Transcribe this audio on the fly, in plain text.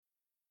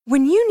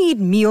When you need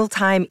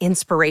mealtime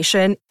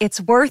inspiration,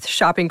 it's worth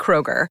shopping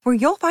Kroger, where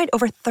you'll find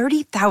over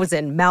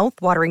 30,000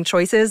 mouth-watering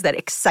choices that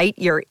excite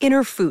your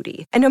inner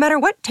foodie. And no matter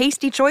what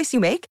tasty choice you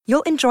make,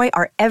 you'll enjoy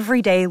our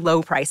everyday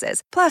low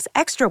prices, plus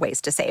extra ways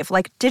to save,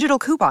 like digital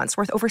coupons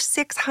worth over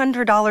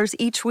 $600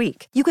 each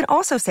week. You can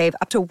also save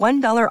up to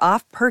 $1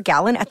 off per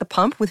gallon at the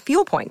pump with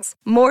fuel points.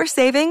 More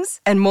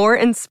savings and more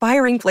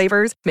inspiring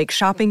flavors make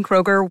shopping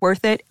Kroger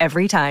worth it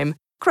every time.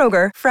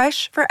 Kroger,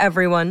 fresh for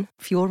everyone.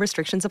 Fuel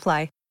restrictions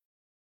apply.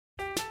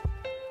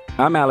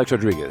 I'm Alex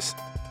Rodriguez.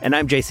 And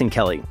I'm Jason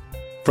Kelly.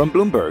 From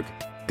Bloomberg,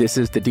 this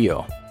is The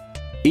Deal.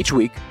 Each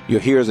week, you'll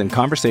hear us in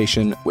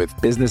conversation with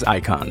business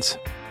icons.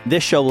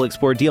 This show will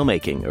explore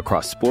deal-making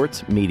across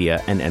sports,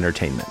 media, and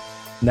entertainment.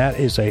 That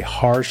is a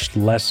harsh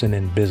lesson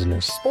in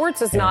business.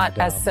 Sports is not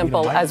as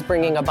simple as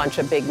bringing a bunch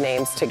of big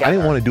names together. I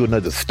didn't want to do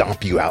another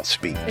stomp you out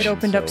speech. It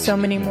opened up so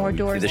many more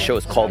doors. The show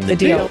is called The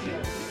Deal.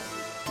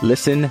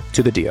 Listen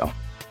to The Deal.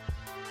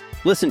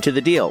 Listen to The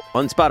Deal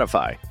on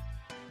Spotify.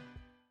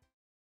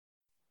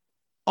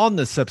 On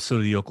this episode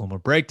of the Oklahoma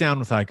Breakdown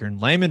with Iker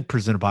and Lehman,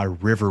 presented by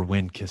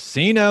Riverwind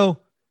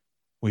Casino,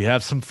 we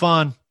have some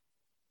fun.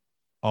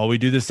 All we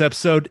do this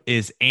episode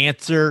is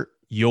answer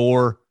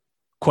your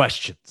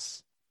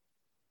questions.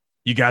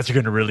 You guys are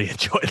going to really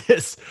enjoy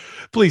this.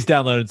 Please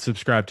download and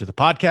subscribe to the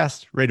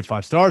podcast. Rate it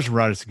 5 stars and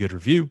write us a good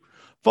review.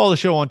 Follow the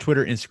show on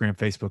Twitter, Instagram,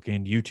 Facebook,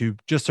 and YouTube.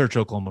 Just search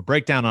Oklahoma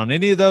Breakdown on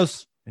any of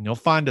those, and you'll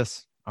find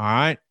us. All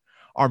right?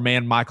 Our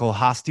man Michael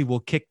Hosty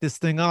will kick this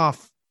thing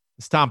off.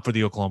 It's time for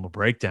the Oklahoma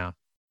Breakdown.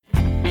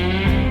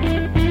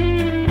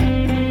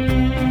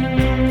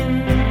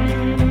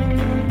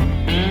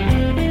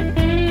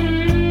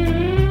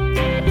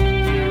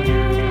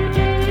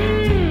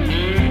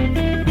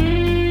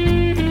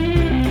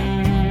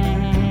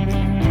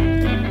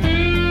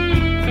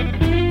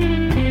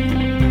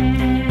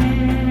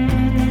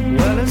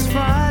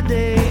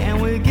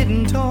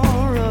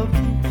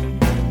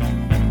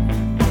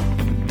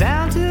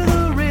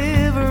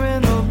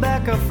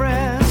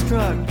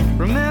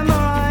 Remember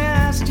I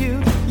asked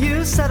you,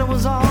 you said it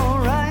was all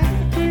right.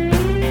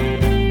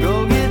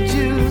 Go get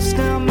juice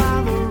down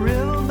by the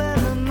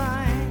riverbed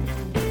tonight.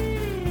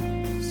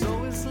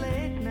 So it's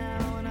late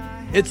now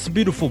and It's a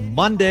beautiful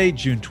Monday,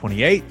 June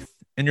 28th,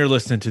 and you're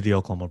listening to the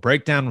Oklahoma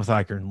Breakdown with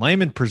Iker and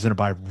Lehman, presented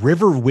by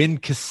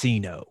Riverwind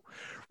Casino.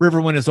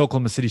 Riverwind is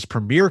Oklahoma City's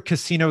premier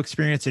casino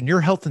experience, and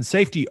your health and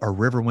safety are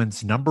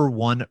Riverwind's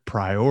 #1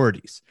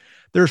 priorities.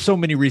 There are so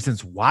many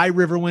reasons why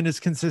Riverwind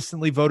is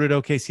consistently voted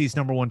OKC's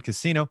 #1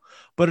 casino,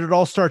 but it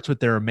all starts with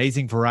their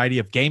amazing variety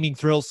of gaming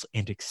thrills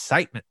and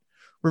excitement.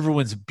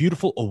 Riverwind's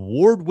beautiful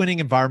award-winning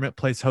environment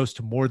plays host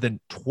to more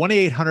than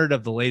 2,800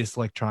 of the latest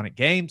electronic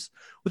games,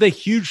 with a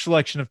huge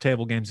selection of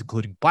table games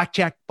including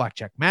blackjack,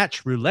 blackjack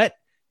match, roulette,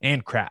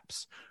 and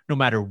craps. No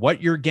matter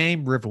what your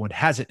game, Riverwind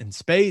has it in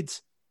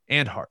spades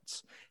and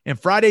hearts. And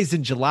Fridays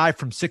in July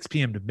from 6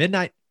 p.m. to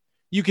midnight,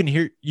 you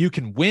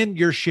can win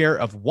your share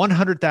of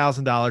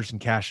 $100,000 in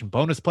cash and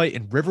bonus play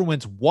in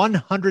Riverwind's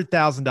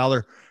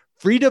 $100,000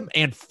 Freedom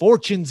and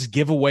Fortunes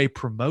giveaway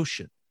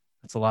promotion.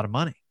 That's a lot of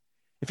money.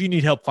 If you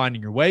need help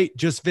finding your way,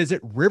 just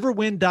visit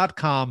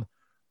riverwind.com.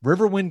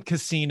 Riverwind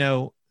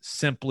Casino,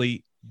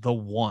 simply the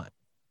one.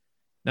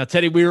 Now,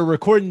 Teddy, we were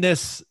recording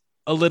this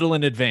a little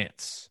in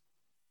advance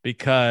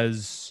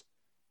because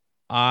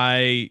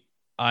I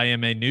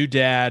am a new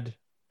dad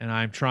and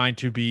I'm trying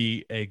to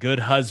be a good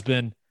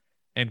husband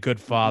and good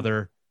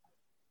father.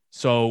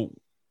 So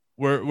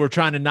we're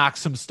trying to knock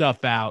some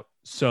stuff out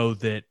so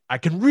that I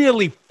can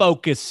really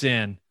focus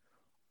in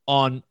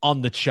on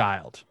the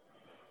child.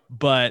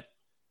 But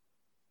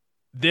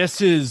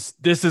this is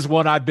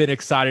what I've been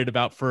excited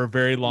about for a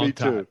very long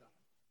time.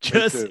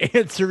 Just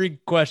answering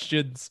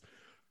questions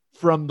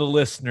from the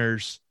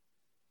listeners.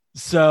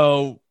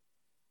 So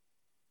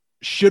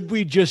should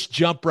we just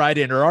jump right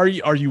in, or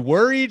are you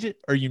worried?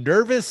 Are you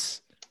nervous?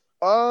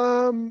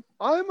 I'm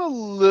a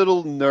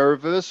little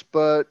nervous,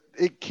 but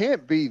it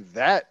can't be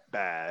that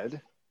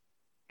bad,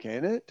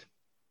 can it?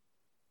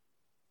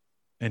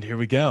 And here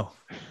we go.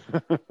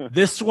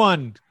 This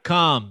one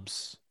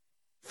comes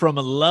from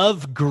a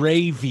Love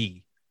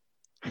Gravy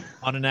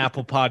on an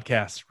Apple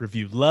Podcast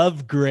review.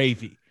 Love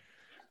Gravy.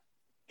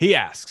 He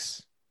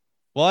asks,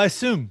 well, I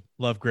assume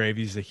Love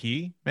Gravy is a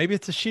he. Maybe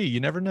it's a she.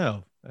 You never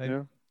know.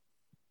 Yeah.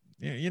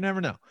 You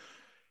never know.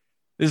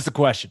 This is the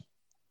question.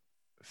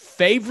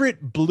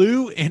 Favorite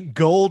blue and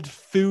gold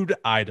food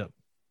item?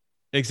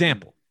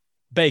 Example,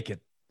 bacon,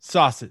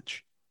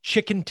 sausage,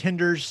 chicken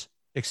tenders,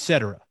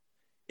 etc.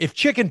 If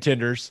chicken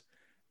tenders,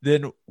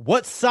 then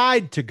what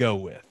side to go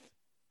with?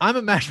 I'm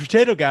a mashed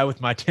potato guy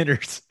with my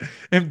tenders.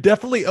 I'm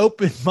definitely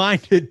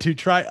open-minded to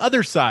try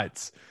other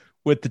sides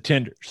with the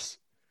tenders.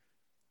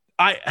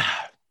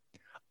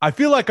 I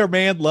feel like our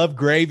man Love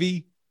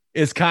Gravy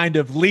is kind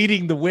of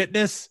leading the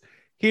witness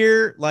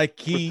here. Like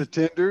with the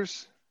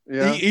tenders?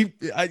 Yeah.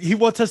 He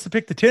wants us to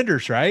pick the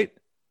tenders, right?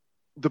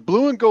 The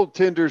blue and gold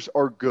tenders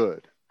are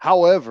good.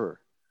 However,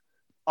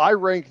 I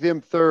rank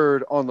them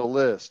third on the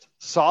list.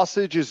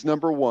 Sausage is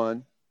number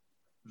 1,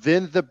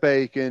 then the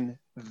bacon,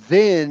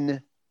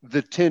 then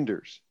the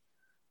tenders.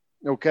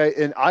 Okay.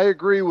 And I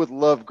agree with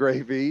Love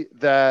Gravy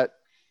that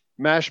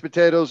mashed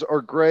potatoes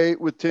are great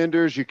with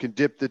tenders. You can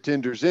dip the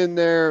tenders in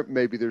there.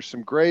 Maybe there's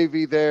some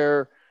gravy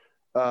there.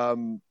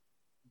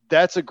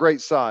 That's a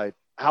great side.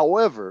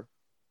 However,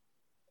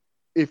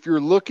 if you're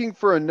looking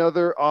for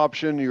another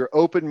option, you're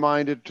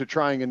open-minded to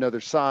trying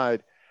another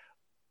side,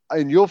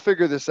 and you'll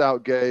figure this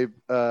out, Gabe,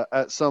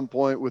 at some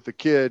point with the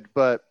kid,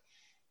 but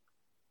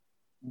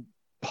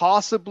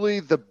possibly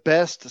the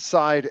best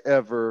side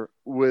ever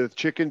with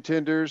chicken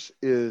tenders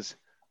is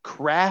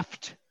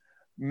Kraft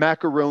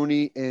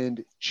macaroni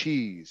and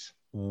cheese.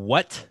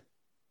 What?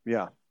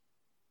 Yeah,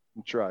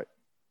 that's right.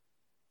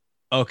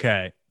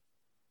 Okay.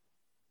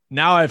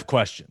 Now I have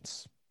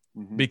questions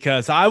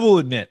because I will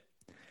admit,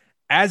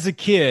 as a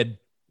kid,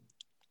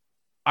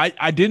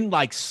 I didn't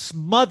like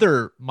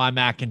smother my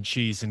mac and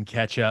cheese in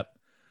ketchup,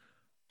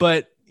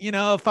 but you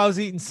know, if I was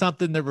eating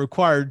something that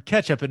required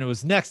ketchup and it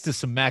was next to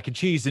some mac and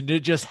cheese and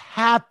it just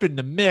happened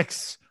to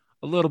mix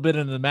a little bit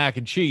into the mac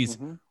and cheese,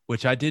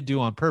 which I did do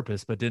on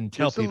purpose, but didn't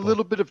tell people. A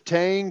little bit of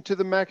tang to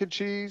the mac and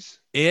cheese.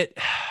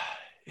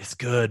 It's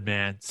good,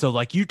 man. So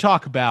like you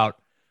talk about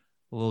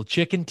a little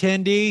chicken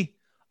tendy.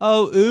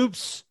 Oh,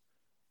 oops.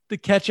 The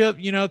ketchup,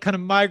 you know, kind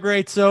of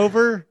migrates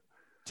over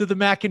to the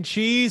mac and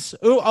cheese.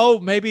 Oh,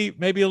 maybe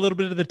a little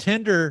bit of the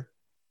tender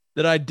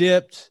that I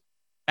dipped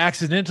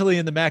accidentally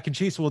in the mac and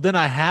cheese. Well, then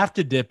I have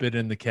to dip it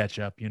in the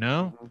ketchup, you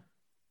know?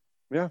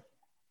 Yeah.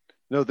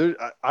 No,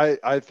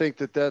 I think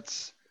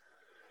that's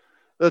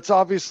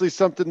obviously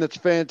something that's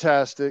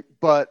fantastic,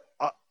 but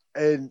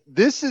and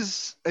this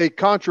is a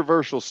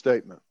controversial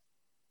statement,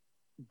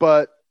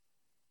 but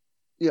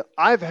yeah,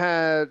 I've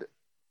had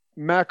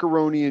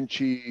macaroni and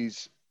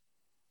cheese,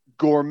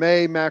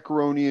 gourmet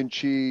macaroni and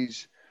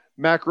cheese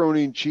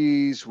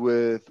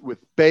with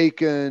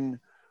bacon,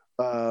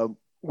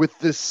 with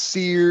the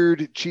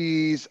seared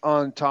cheese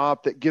on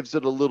top that gives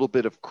it a little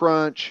bit of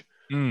crunch,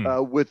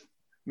 with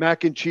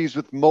mac and cheese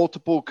with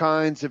multiple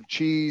kinds of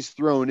cheese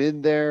thrown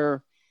in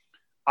there.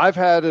 I've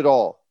had it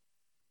all.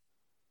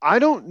 I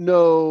don't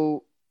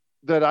know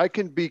that I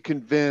can be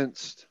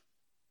convinced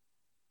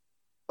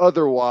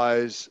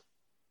otherwise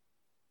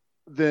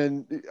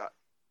than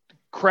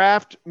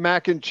Kraft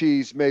mac and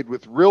cheese made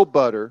with real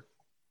butter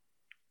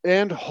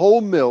and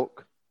whole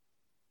milk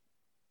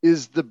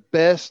is the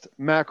best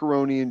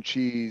macaroni and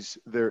cheese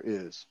there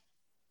is.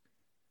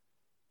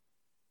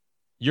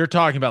 You're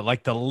talking about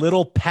like the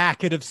little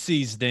packet of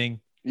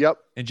seasoning. Yep.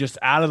 And just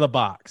out of the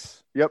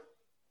box. Yep.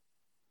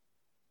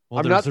 Well,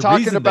 I'm not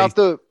talking about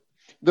the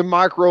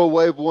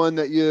microwave one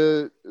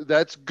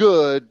that's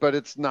good, but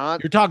it's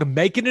not. You're talking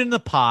making it in the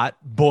pot,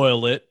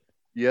 boil it.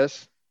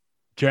 Yes.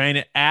 Drain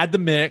it, add the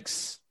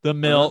mix, the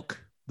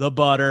milk, the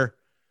butter.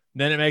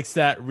 Then it makes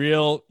that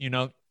real, you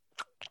know,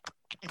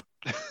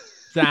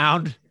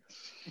 sound.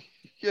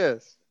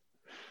 Yes.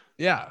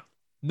 Yeah.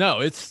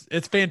 No, it's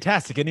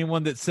fantastic.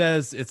 Anyone that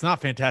says it's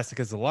not fantastic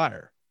is a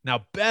liar.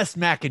 Now, best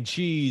mac and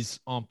cheese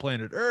on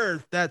planet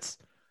Earth,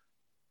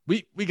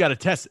 we got to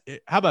test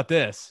it. How about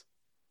this?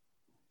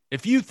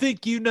 If you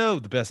think you know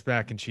the best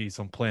mac and cheese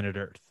on planet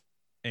Earth,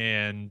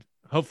 and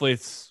hopefully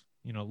it's,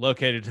 you know,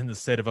 located in the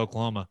state of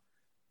Oklahoma,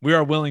 we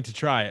are willing to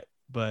try it.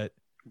 But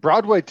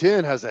Broadway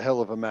 10 has a hell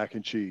of a mac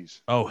and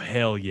cheese. Oh,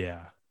 hell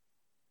yeah.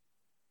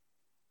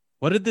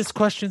 What did this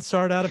question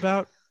start out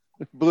about?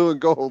 Blue and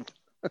gold.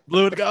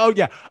 Blue and gold. Oh,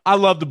 yeah. I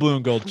love the blue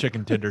and gold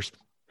chicken tenders.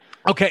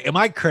 Okay. Am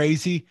I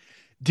crazy?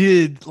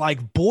 Did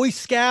like Boy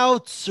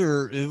Scouts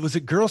or was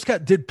it Girl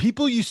Scout? Did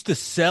people used to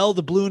sell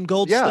the blue and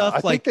gold stuff?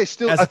 I think they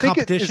still, as a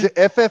competition? Is it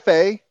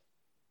FFA?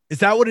 Is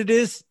that what it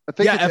is? I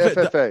think it's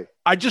FFA.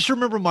 I just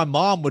remember my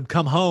mom would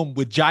come home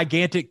with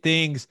gigantic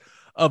things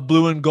of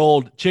blue and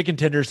gold chicken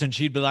tenders, and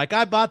she'd be like,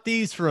 I bought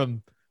these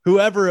from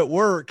whoever at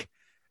work.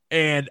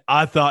 And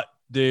I thought,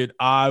 dude,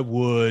 I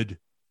would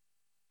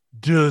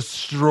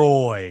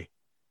destroy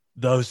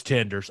those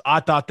tenders.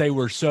 I thought they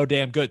were so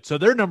damn good. So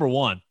they're number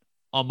one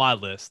on my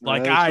list.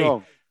 Like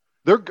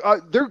they're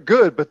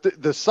good, but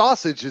the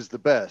sausage is the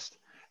best.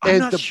 I'm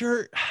not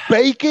sure.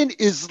 Bacon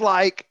is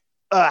like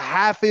a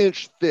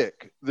half-inch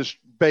thick. The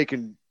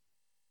bacon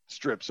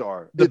strips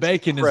are. The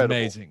bacon is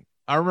amazing.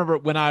 I remember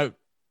when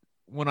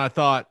I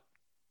thought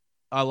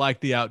I liked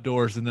the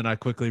outdoors, and then I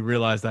quickly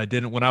realized I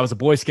didn't. When I was a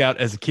Boy Scout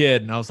as a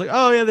kid, and I was like,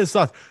 "Oh yeah, this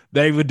sauce."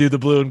 They would do the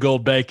blue and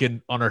gold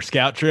bacon on our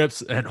scout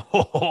trips, and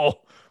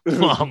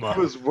mama, it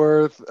was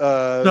worth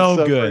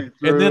so good.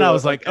 And then I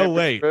was like, "Oh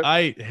wait,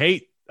 I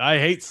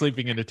hate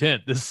sleeping in a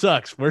tent. This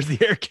sucks. Where's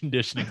the air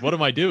conditioning? What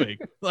am I doing?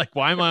 Like,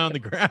 why am I on the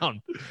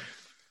ground?"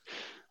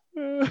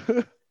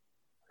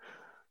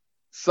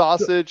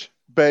 Sausage,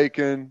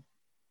 bacon,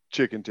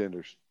 chicken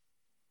tenders,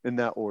 in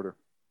that order.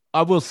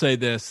 I will say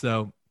this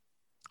though.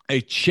 A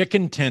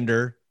chicken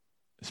tender,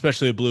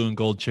 especially a blue and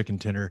gold chicken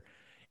tender,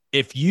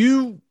 if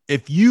you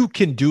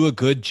can do a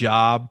good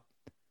job,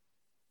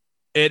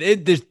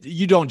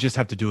 you don't just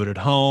have to do it at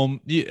home,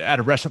 at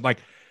a restaurant. Like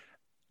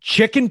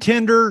chicken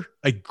tender,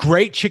 a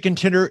great chicken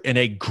tender and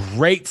a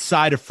great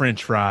side of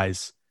French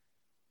fries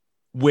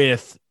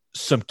with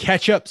some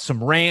ketchup,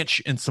 some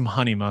ranch, and some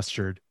honey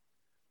mustard.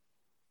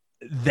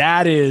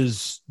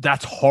 That's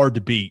hard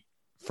to beat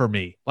for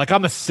me. Like,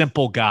 I'm a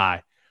simple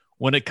guy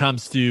when it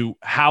comes to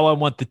how I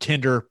want the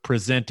tender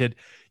presented.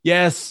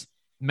 Yes,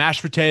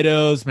 mashed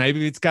potatoes,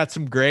 maybe it's got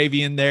some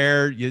gravy in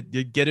there. You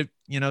get it,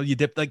 you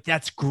dip, like,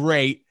 that's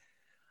great.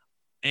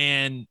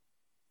 And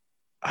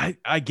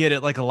I get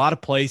it. Like, a lot of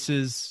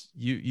places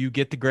you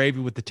get the gravy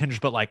with the tenders,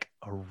 but like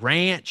a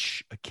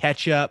ranch, a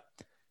ketchup,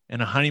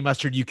 and a honey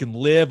mustard, you can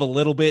live a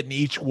little bit in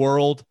each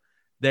world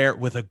there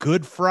with a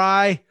good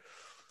fry.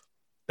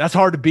 That's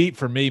hard to beat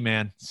for me,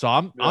 man. So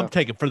I'm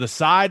taking, for the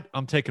side,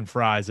 I'm taking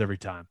fries every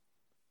time.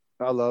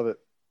 I love it.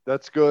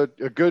 That's good.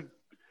 Do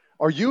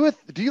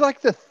you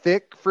like the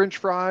thick French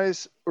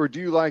fries, or do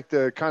you like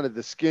the kind of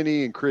the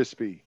skinny and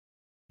crispy?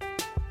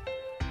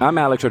 I'm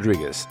Alex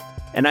Rodriguez.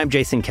 And I'm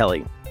Jason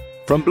Kelly.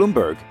 From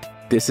Bloomberg,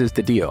 this is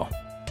The Deal.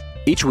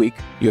 Each week,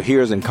 you'll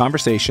hear us in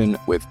conversation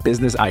with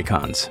business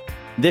icons.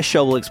 This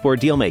show will explore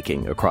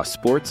deal-making across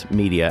sports,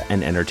 media,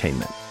 and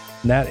entertainment.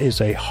 And that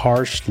is a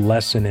harsh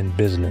lesson in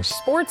business.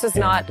 Sports is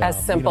not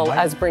as simple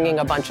as bringing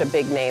a bunch of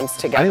big names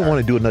together. I didn't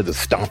want to do another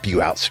stomp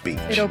you out speech.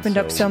 It opened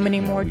up so many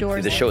more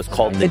doors. The show is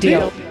called The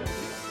Deal.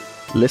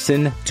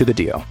 Listen to The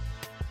Deal.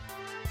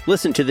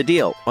 Listen to The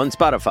Deal on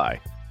Spotify.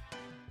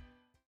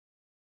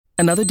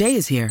 Another day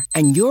is here,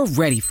 and you're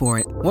ready for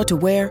it. What to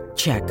wear?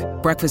 Check.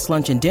 Breakfast,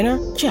 lunch, and dinner?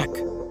 Check.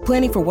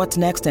 Planning for what's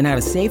next and how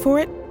to save for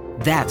it?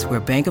 That's where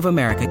Bank of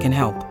America can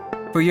help.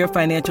 For your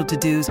financial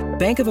to-dos,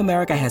 Bank of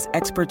America has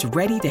experts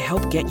ready to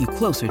help get you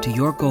closer to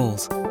your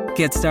goals.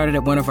 Get started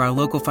at one of our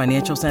local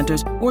financial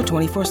centers or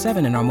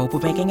 24/7 in our mobile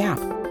banking app.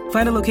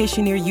 Find a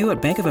location near you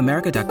at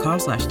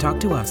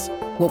bankofamerica.com/talktous.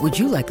 What would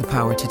you like the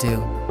power to do?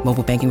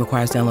 Mobile banking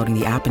requires downloading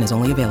the app and is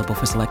only available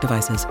for select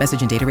devices.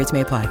 Message and data rates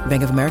may apply.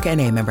 Bank of America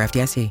N.A., member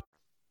FDIC.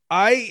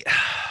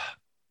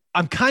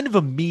 I'm kind of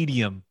a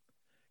medium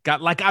guy.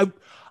 Like,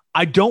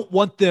 I don't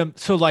want them.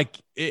 So, like,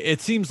 it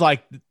seems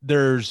like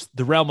there's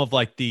the realm of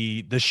like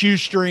the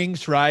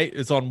shoestrings, right?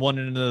 Is on one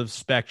end of the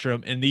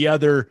spectrum, and the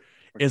other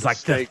is like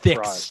the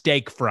thick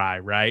steak fry,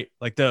 right?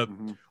 Like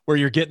where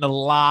you're getting a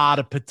lot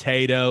of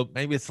potato.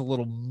 Maybe it's a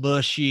little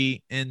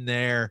mushy in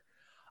there.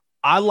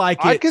 I like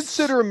it. I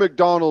consider a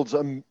McDonald's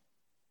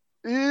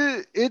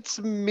it's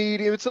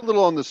medium. It's a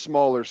little on the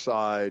smaller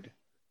side.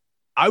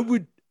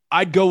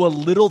 I'd go a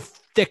little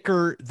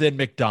thicker than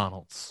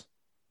McDonald's,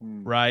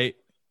 right?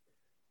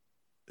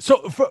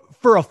 So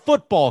for a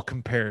football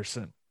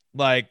comparison,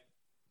 like,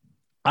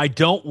 I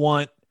don't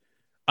want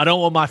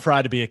my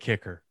fry to be a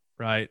kicker,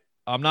 right?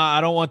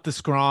 I don't want the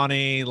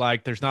scrawny,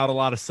 like, there's not a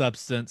lot of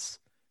substance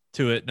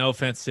to it. No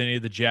offense to any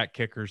of the jack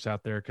kickers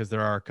out there, because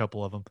there are a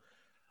couple of them.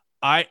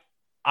 But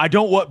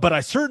I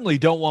certainly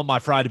don't want my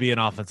fry to be an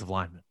offensive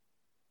lineman.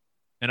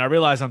 And I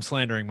realize I'm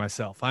slandering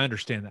myself. I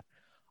understand that.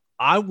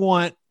 I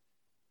want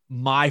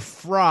my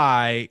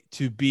fry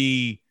to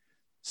be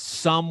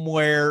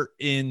somewhere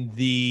in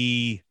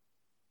the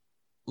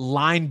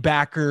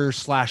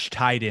linebacker /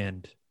 tight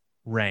end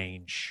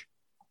range.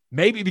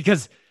 Maybe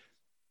because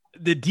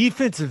the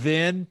defensive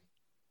end,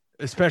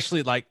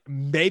 especially, like,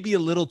 maybe a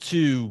little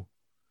too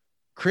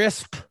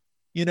crisp,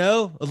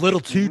 a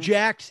little too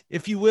jacked,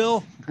 if you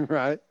will.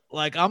 Right.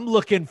 Like, I'm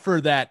looking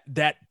for that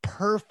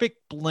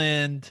perfect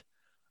blend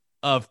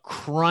of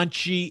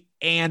crunchy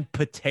and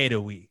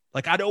potatoey.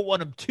 Like, I don't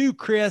want them too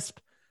crisp.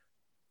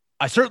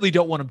 I certainly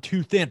don't want them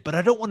too thin, but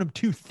I don't want them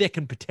too thick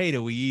and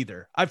potatoey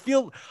either.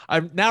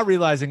 I'm now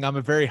realizing I'm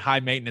a very high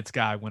maintenance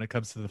guy when it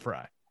comes to the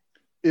fry.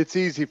 It's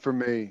easy for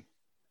me.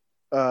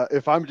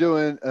 If I'm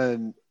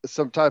doing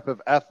some type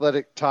of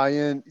athletic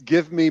tie-in,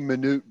 give me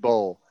Minute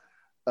Bowl.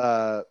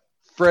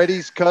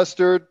 Freddy's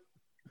custard,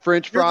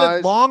 French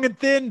fries. Long and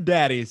thin,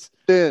 daddies.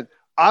 Then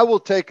I will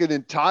take an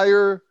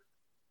entire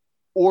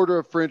order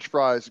of French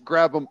fries,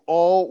 grab them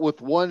all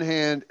with one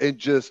hand, and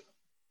just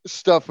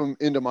stuff them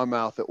into my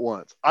mouth at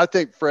once. I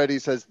think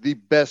Freddy's has the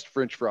best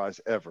French fries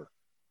ever.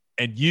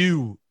 And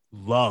you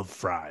love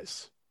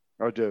fries.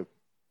 I do.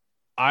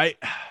 I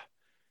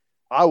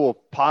will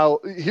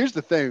pile. Here's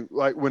the thing.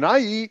 Like, when I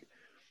eat,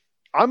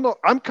 I'm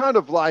kind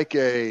of like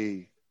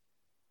a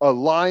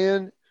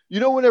lion.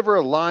 Whenever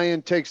a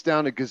lion takes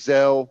down a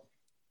gazelle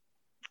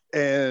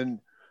and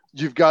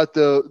you've got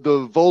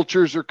the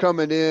vultures are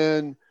coming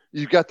in,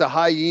 you've got the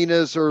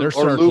hyenas are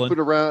looping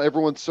around,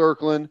 everyone's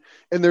circling,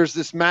 and there's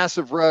this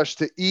massive rush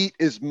to eat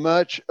as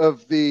much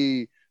of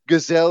the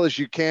gazelle as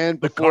you can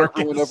before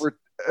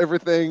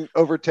everything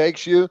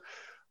overtakes you.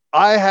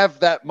 I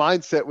have that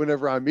mindset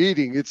whenever I'm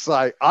eating. It's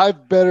like, I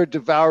better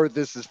devour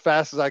this as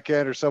fast as I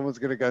can, or someone's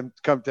going to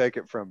come take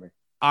it from me.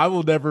 I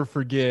will never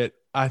forget.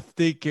 I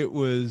think it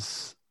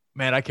was,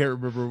 man, I can't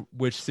remember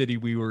which city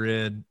we were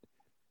in.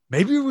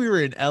 Maybe we were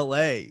in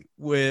LA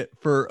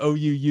for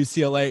OU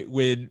UCLA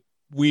when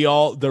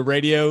the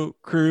radio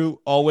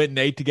crew all went and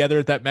ate together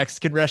at that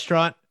Mexican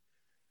restaurant.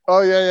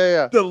 Oh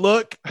yeah. The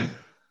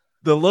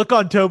look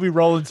on Toby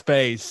Rowland's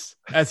face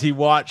as he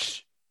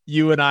watched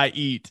you and I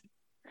eat.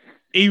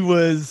 He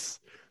was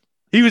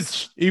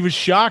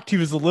shocked. He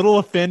was a little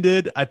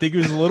offended. I think he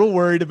was a little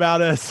worried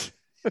about us.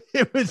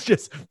 It was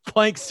just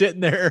Plank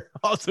sitting there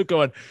also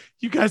going,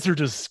 you guys are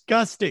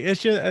disgusting.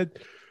 It's just,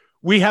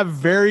 we have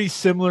very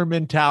similar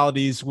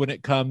mentalities when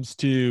it comes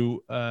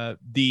to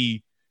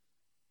the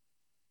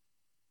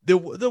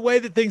way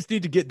that things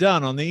need to get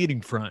done on the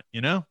eating front,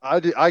 you know?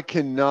 I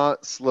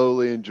cannot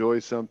slowly enjoy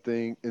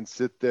something and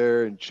sit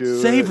there and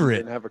chew Savor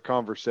it and have a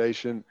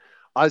conversation.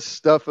 I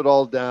stuff it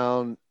all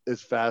down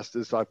as fast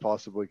as I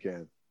possibly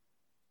can.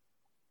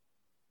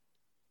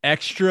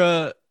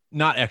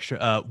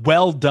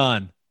 Well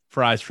done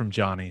fries from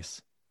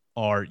Johnny's.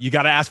 Or you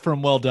got to ask for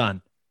them well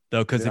done,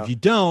 though, because if you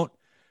don't,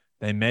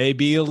 they may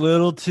be a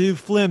little too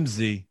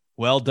flimsy.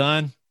 Well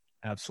done?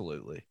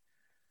 Absolutely.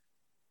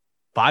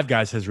 Five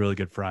Guys has really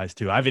good fries,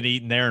 too. I haven't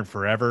eaten there in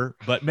forever,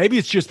 but maybe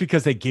it's just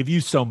because they give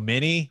you so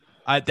many.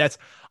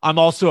 I'm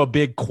also a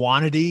big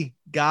quantity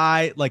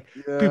guy. Like,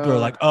 people are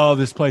like, oh,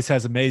 this place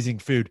has amazing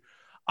food.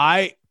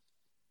 I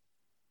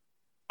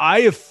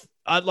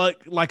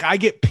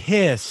get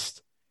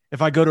pissed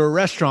if I go to a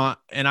restaurant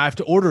and I have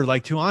to order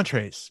like 2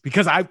 entrees,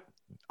 because I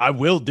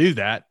will do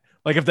that.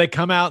 Like, if they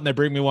come out and they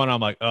bring me one, I'm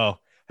like, oh,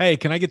 hey,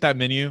 can I get that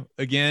menu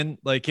again?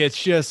 Like,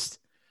 it's just,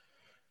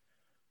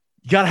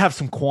 you got to have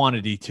some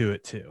quantity to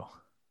it too.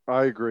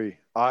 I agree.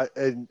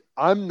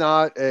 I'm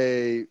not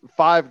a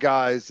Five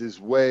Guys is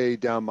way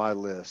down my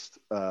list.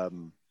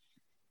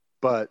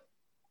 But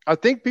I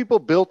think people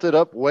built it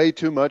up way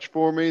too much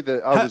for me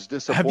that I was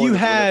disappointed.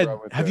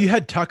 Have you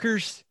had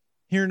Tucker's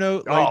here?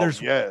 No,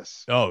 like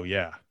yes. Oh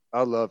yeah.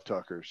 I love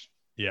Tucker's.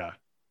 Yeah.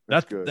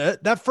 That's good.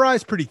 That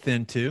fry's pretty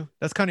thin too.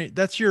 That's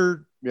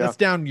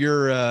down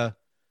your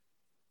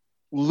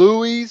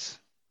Louis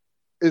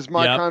is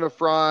my kind of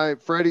fry.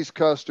 Freddy's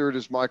custard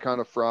is my kind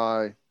of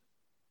fry.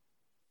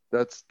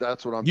 That's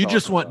what I'm. You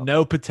just want about.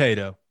 No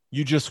potato.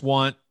 You just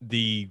want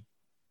the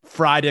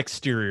fried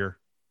exterior.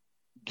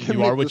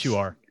 You are what you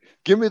are.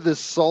 Give me the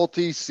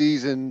salty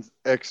seasoned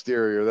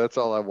exterior. That's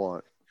all I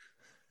want.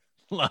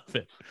 Love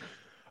it.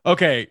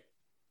 Okay,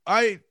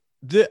 I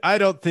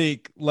don't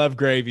think Love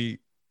Gravy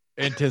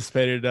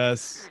anticipated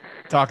us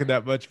talking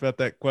that much about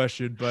that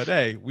question, but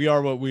hey, we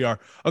are what we are.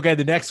 Okay,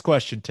 the next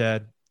question,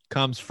 Ted,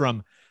 comes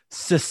from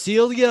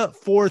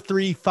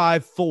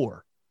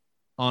Cecilia4354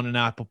 on an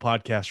Apple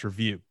Podcast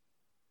review.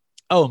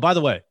 Oh, and by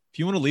the way, if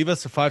you want to leave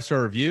us a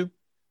 5-star review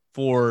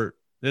for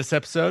this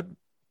episode,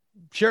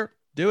 sure,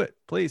 do it,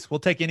 please. We'll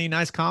take any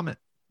nice comment.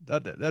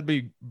 That'd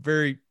be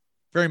very,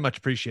 very much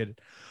appreciated.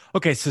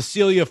 Okay,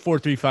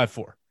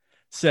 Cecilia4354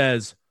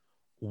 says,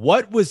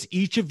 what was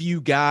each of you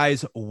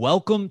guys'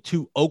 welcome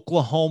to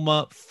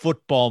Oklahoma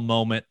football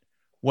moment,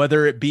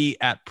 whether it be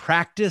at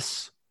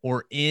practice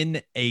or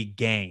in a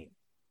game?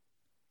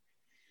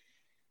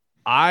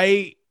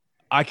 I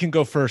can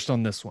go first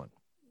on this one.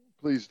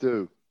 Please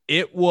do.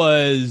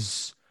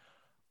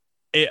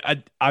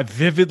 I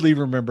vividly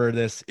remember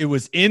this. It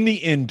was in the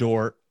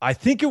indoor. I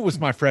think it was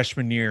my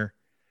freshman year.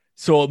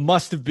 So it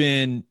must have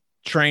been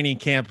training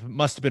camp. It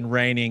must have been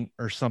raining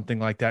or something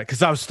like that,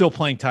 because I was still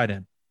playing tight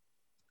end.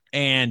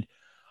 And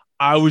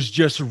I was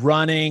just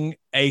running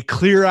a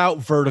clear out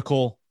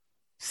vertical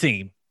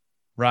seam,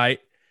 right?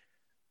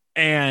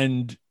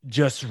 And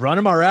just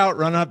running my route,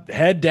 run up,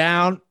 head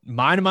down,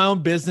 minding my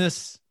own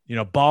business. You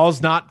know,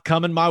 ball's not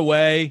coming my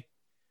way.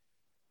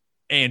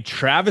 And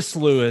Travis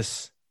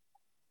Lewis,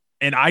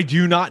 and I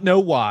do not know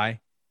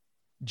why,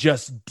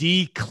 just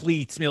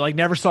decleats me. Like,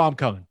 never saw him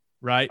coming,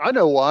 right? I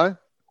know why.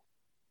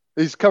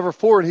 He's cover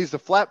 4 and he's the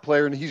flat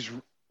player, and he's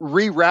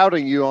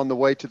rerouting you on the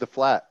way to the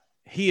flat.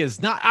 He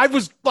is not. I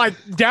was like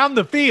down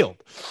the field.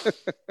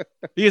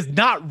 He is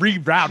not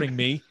rerouting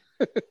me.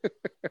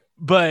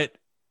 But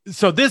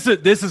so this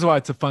is why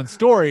it's a fun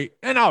story.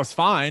 And I was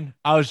fine.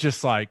 I was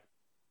just like,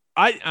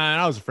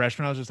 I was a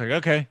freshman. I was just like,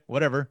 okay,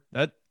 whatever.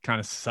 That kind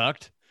of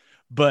sucked.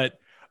 But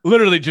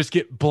literally just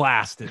get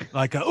blasted.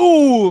 Like,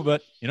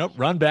 but,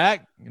 run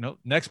back,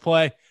 next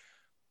play.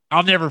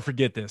 I'll never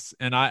forget this.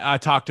 And I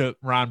talk to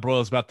Ryan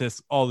Broyles about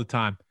this all the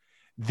time.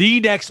 The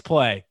next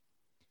play,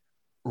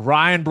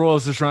 Ryan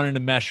Broyles is running a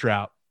mesh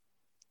route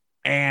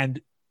and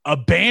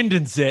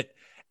abandons it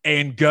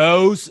and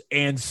goes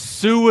and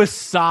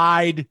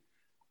suicide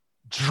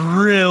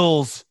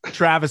drills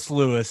Travis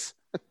Lewis,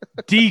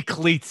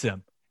 decleats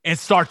him, and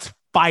starts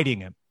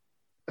fighting him.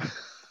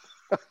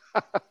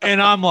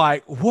 And I'm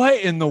like, what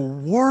in the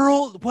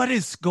world? What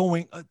is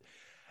going on?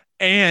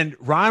 And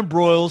Ryan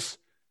Broyles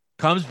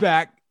comes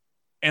back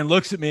and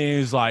looks at me and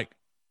he's like,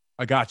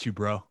 I got you,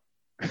 bro.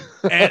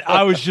 And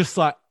I was just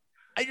like,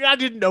 I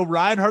didn't know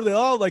Ryan hardly at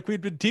all. Like,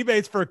 we'd been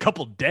teammates for a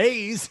couple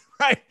days,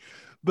 right?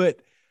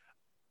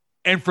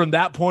 And from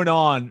that point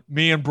on,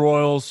 me and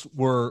Broyles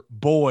were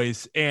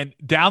boys. And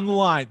down the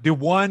line, the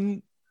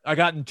one I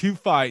got in 2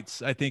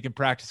 fights, I think, in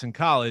practice in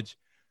college.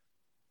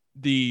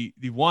 The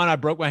one, I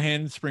broke my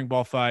hand in the spring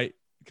ball fight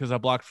because I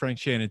blocked Frank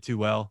Shannon too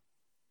well.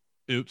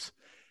 Oops.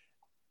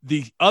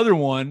 The other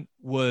one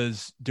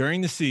was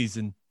during the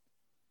season.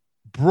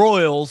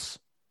 Broyles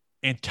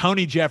and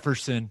Tony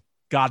Jefferson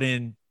got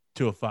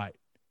into a fight.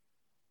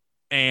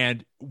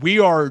 And we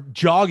are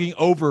jogging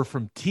over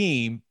for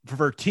team,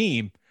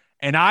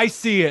 and I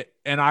see it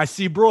and I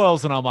see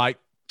Broyles, and I'm like,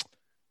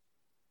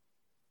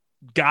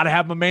 got to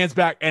have my man's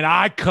back. And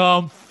I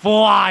come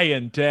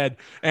flying, Ted,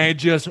 and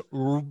just,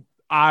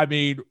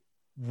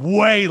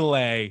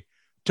 waylay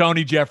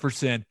Tony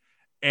Jefferson.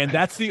 And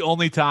that's the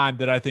only time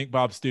that I think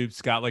Bob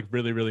Stoops got like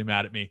really, really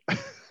mad at me.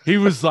 He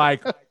was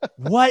like,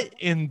 what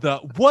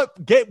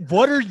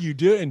are you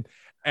doing?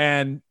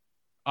 And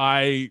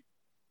I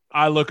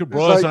look at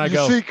Broyles and I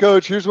go, see,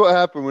 coach, here's what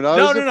happened when I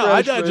was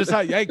a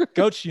freshman. Hey,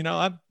 coach,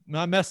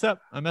 I messed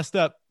up.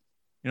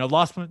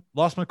 Lost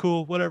my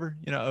cool, whatever,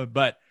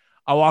 but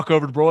I walk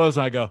over to Broyles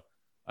and I go,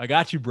 I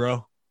got you,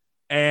 bro.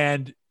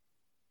 And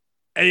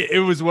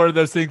it was one of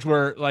those things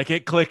where like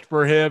it clicked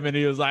for him and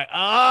he was like,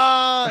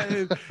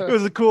 it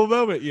was a cool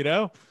moment,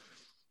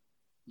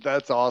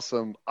 That's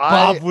awesome.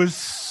 Bob was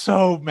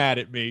so mad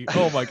at me.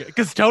 Oh my God.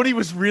 Because Tony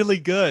was really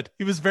good.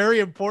 He was very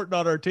important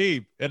on our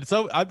team. And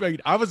so I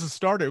was a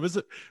starter. It was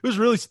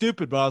really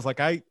stupid, but I was like,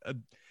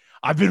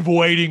 I've been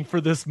waiting for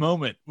this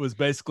moment was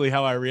basically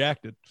how I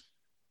reacted.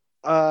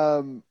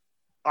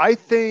 I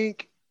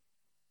think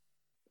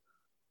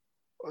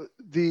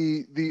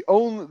the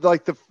only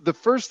like the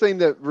first thing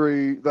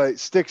that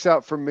sticks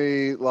out for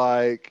me,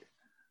 like,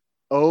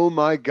 oh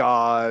my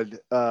God,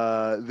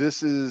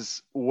 this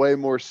is way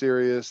more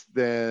serious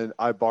than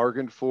I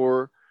bargained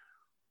for,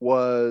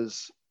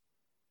 was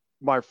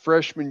my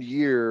freshman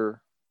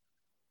year.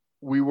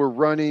 We were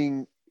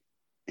running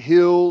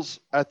hills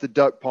at the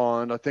duck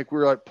pond. I think we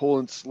were like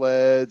pulling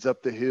sleds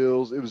up the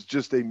hills. It was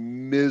just a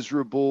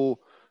miserable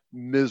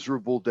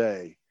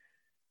day.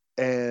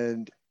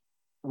 And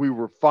we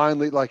were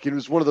finally like, it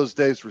was one of those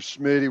days where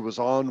Smitty was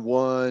on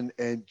one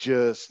and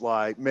just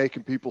like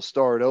making people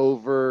start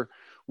over.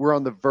 We're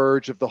on the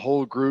verge of the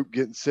whole group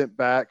getting sent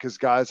back because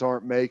guys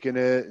aren't making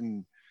it.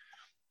 And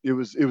it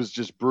was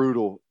just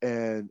brutal.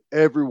 And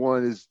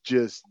everyone is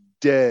just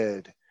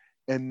dead.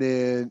 And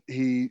then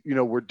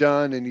we're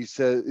done. And he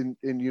said,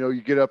 and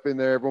you get up in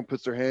there, everyone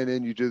puts their hand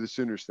in, you do the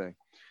Sooners thing.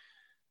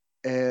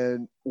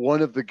 And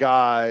one of the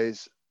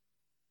guys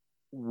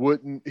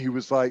he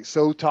was like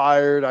so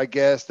tired, I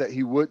guess, that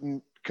he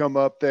wouldn't come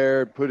up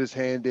there and put his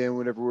hand in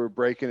whenever we were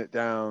breaking it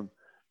down.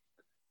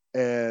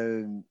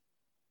 And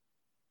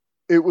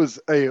it was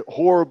a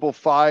horrible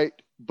fight,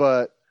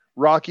 but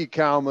Rocky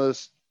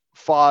Kalmus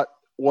fought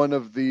one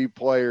of the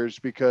players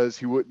because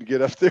he wouldn't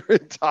get up there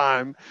in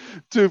time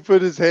to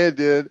put his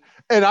hand in.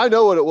 And I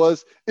know what it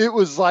was. It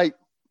was like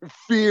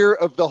fear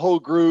of the whole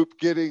group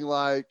getting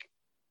like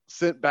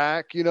sent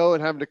back,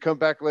 and having to come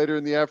back later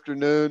in the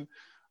afternoon.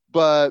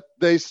 But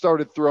they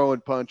started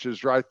throwing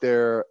punches right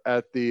there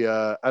at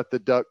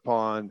the duck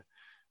pond.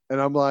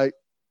 And I'm like,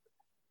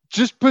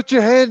 just put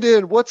your hand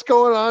in. What's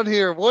going on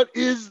here? What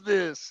is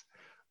this?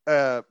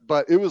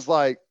 But it was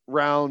like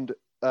round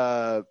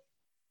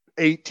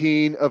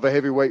 18 of a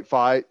heavyweight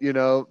fight.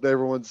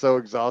 Everyone's so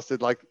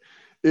exhausted. Like,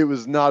 it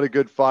was not a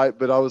good fight,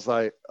 but I was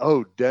like,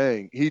 oh,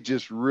 dang. He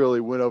just really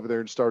went over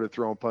there and started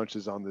throwing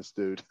punches on this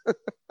dude.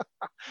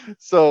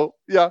 So,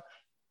 yeah,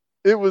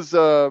 it was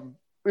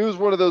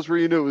one of those where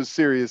it was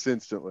serious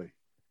instantly.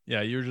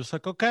 Yeah, you were just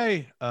like,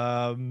 okay,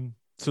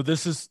 so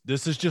this is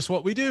just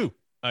what we do,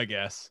 I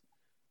guess.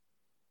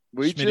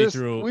 We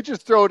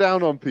just throw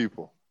down on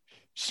people.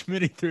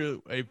 Schmitty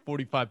threw a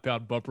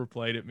 45-pound bumper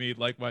plate at me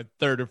like my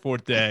third or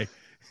fourth day.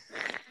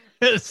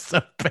 It's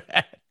so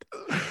bad.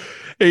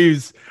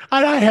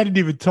 I hadn't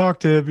even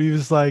talked to him. He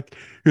was like,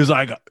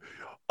 I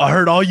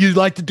heard all you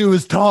like to do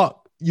is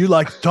talk. You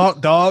like to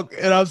talk, dog.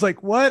 And I was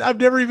like, what?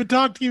 I've never even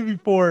talked to you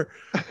before.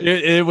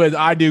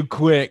 I knew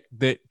quick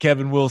that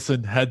Kevin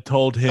Wilson had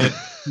told him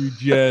to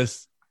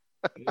just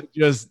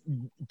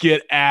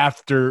get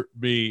after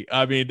me.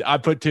 I mean, I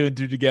put two and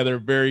two together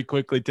very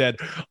quickly, Ted.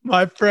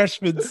 My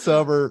freshman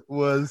summer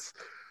was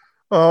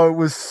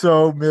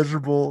so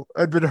miserable.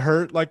 I'd been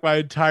hurt like my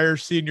entire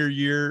senior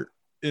year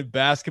in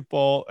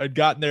basketball. I'd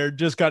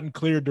gotten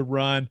cleared to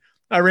run.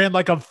 I ran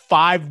like a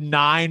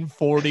 5.9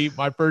 40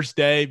 my first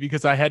day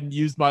because I hadn't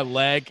used my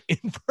leg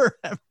in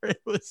forever.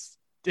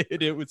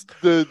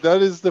 That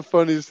is the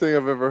funniest thing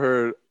I've ever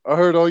heard. I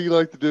heard all you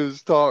like to do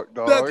is talk,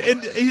 dog.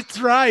 And it's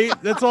right.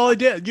 That's all I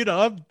did.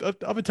 I'm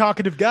a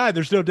talkative guy.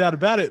 There's no doubt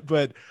about it.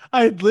 But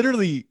I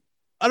don't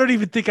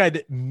even think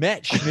I'd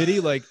met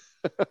Schmitty. Like,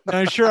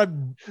 I'm sure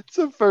it's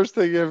the first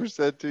thing he ever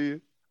said to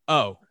you.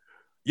 Oh,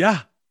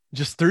 yeah.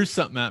 Just threw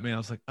something at me. I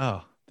was like,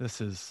 oh, this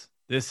is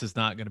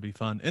not going to be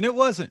fun. And it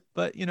wasn't,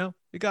 but it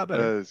got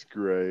better. That's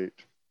great.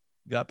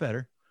 Got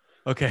better.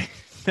 Okay.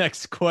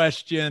 Next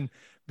question.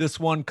 This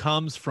one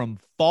comes from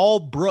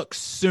Fallbrook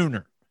Sooner.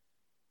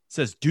 It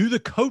says, do the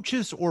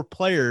coaches or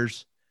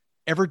players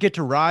ever get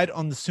to ride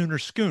on the Sooner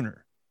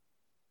schooner?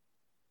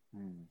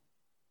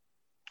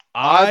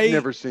 I've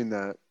never seen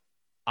that.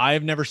 I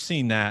have never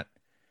seen that.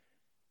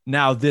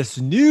 Now, this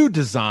new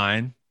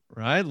design,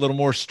 right? A little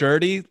more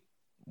sturdy,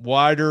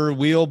 wider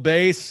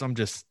wheelbase. I'm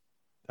just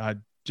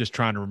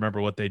trying to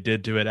remember what they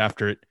did to it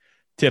after it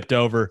tipped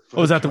over.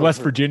 What was that, the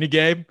West Virginia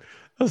game?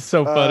 That was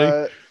so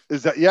funny.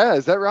 Is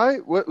that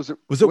right? What was it?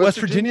 Was it West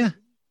Virginia?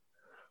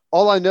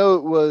 All I know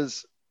it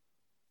was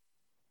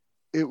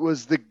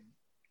the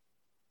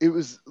it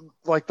was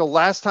like the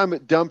last time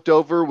it dumped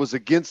over was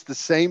against the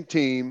same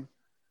team,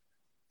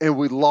 and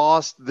we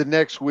lost the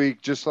next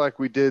week just like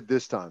we did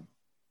this time.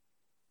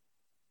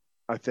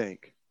 I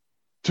think.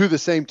 To the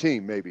same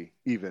team, maybe,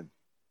 even.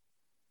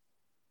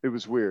 It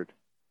was weird.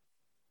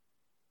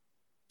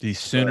 The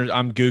Sooners,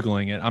 I'm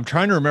Googling it. I'm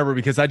trying to remember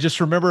because I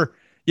just remember,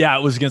 yeah,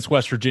 it was against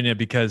West Virginia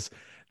because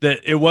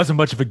it wasn't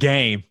much of a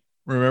game.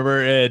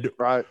 Remember?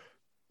 Right.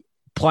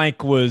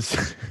 Plank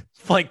was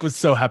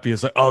so happy. He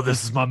was like, oh,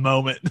 this is my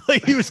moment.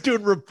 Like he was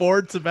doing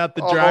reports about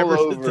the drivers.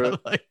 And stuff.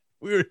 Like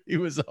he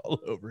was all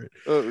over it.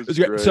 Oh, it was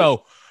great.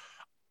 So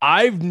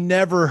I've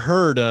never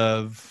heard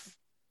of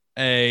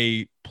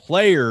a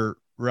player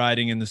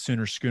riding in the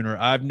Sooner Schooner.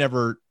 I've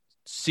never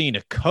seen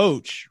a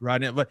coach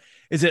riding it, but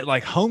is it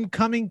like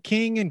homecoming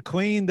king and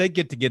queen? They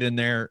get in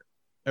there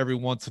every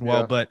once in a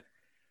while, but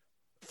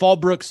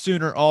Fallbrook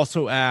Sooner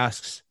also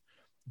asks,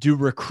 do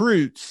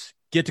recruits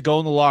get to go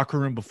in the locker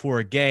room before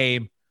a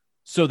game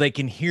so they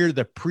can hear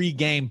the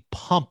pregame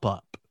pump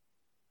up?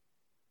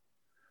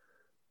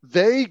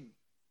 They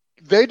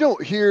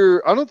don't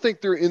hear, I don't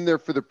think they're in there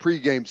for the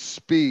pregame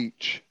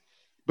speech,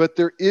 but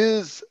there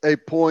is a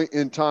point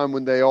in time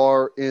when they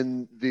are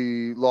in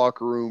the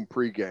locker room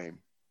pregame,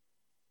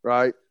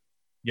 right?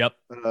 Yep.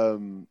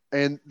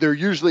 And they're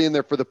usually in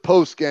there for the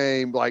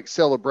post-game, like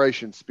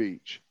celebration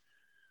speech,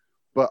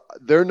 but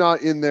they're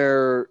not in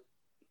there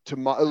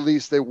at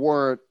least they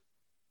weren't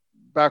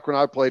back when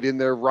I played in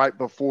there right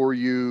before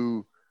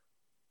you,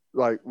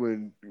 like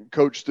when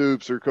Coach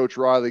Stoops or Coach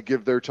Riley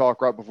give their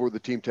talk right before the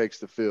team takes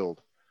the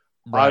field.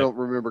 Right. I don't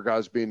remember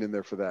guys being in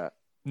there for that.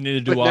 Neither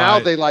do I. But now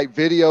they like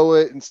video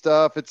it and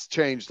stuff. It's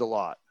changed a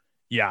lot.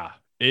 Yeah,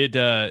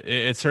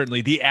 it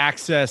certainly, the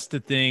access to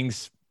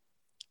things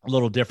a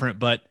little different,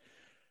 but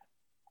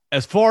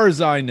as far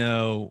as I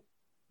know,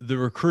 the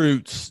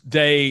recruits,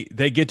 they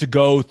get to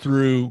go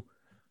through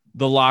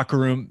the locker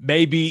room,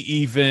 maybe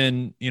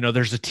even,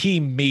 there's a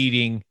team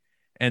meeting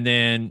and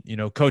then,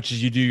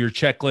 coaches, you do your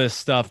checklist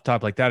stuff,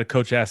 type like that. A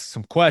coach asks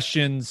some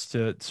questions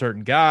to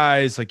certain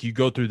guys. Like you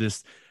go through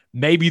this,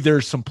 maybe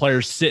there's some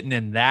players sitting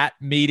in that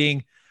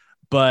meeting,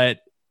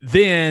 but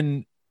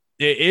then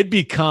it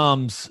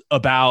becomes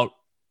about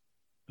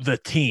the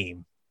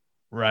team,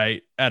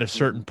 right? At a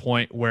certain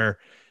point where,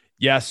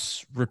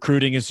 yes,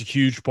 recruiting is a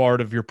huge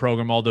part of your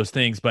program, all those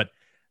things, but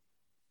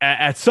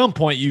at some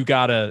point you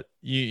gotta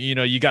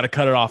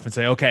cut it off and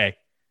say, okay,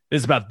 this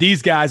is about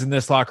these guys in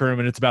this locker room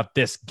and it's about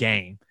this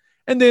game.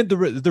 And then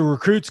the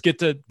recruits get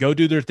to go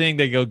do their thing.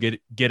 They go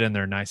get in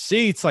their nice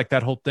seats, like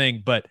that whole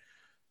thing. But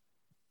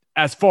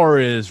as far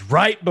as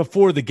right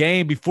before the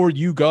game, before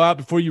you go out,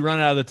 before you run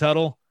out of the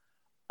tunnel,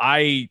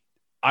 I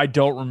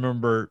don't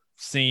remember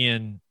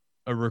seeing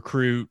a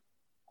recruit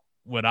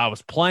when I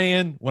was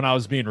playing, when I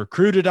was being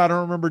recruited. I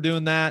don't remember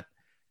doing that.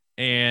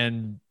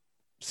 And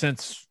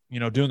since,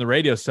 doing the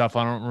radio stuff,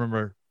 I don't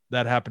remember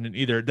that happening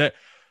either. That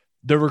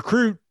the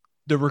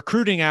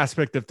recruiting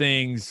aspect of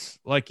things,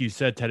 like you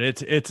said, Ted,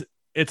 it's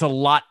a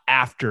lot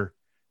after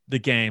the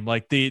game.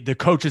 Like the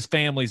coaches'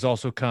 families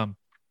also come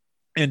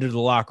into the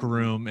locker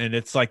room, and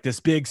it's like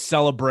this big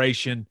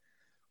celebration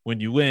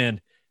when you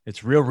win.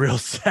 It's real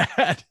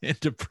sad and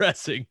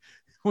depressing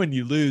when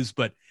you lose,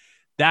 but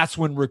that's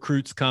when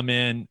recruits come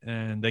in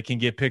and they can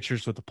get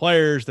pictures with the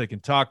players. They can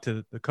talk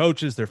to the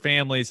coaches, their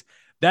families.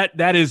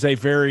 That is a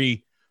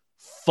very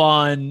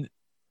fun,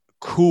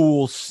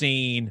 cool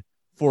scene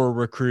for a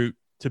recruit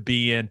to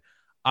be in.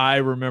 I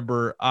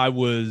remember I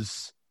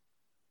was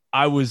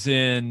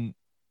in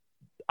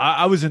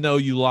the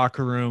OU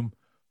locker room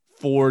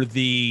for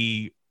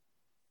the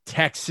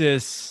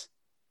Texas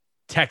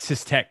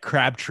Tech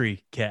Crabtree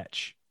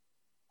catch.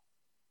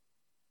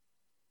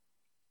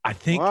 I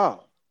think,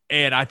 wow.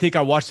 And I think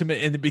I watched him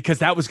because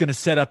that was going to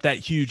set up that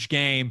huge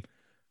game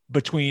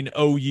between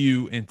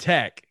OU and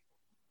Tech.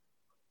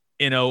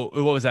 What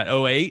was that?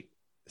 08.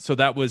 So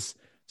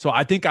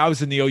I think I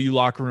was in the OU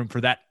locker room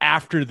for that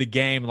after the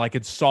game, like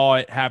and saw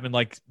it happen,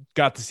 like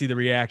got to see the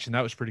reaction.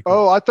 That was pretty cool.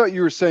 Oh, I thought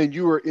you were saying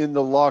you were in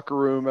the locker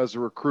room as a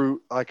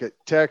recruit, like at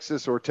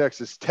Texas or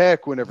Texas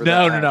Tech whenever that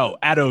happened. No.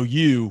 At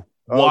OU,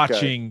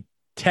 watching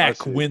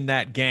Tech win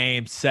that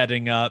game,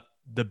 setting up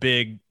the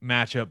big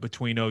matchup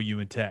between OU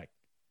and Tech.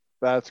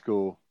 That's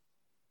cool.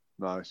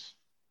 Nice.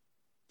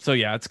 So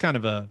yeah, it's kind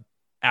of a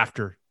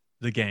after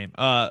the game.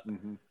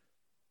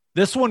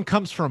 This one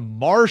comes from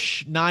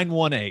Marsh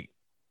 918.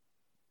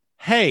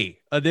 Hey,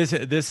 this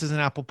is an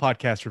Apple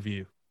Podcast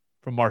review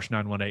from Marsh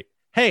 918.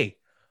 Hey,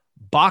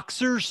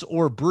 boxers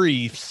or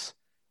briefs,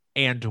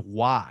 and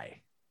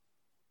why?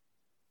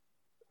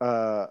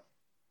 What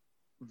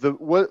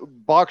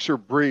boxer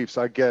briefs,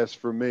 I guess,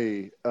 for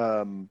me.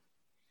 And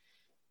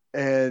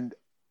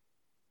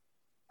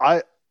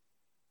I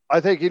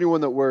think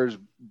anyone that wears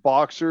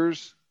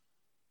boxers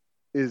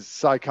is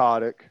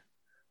psychotic.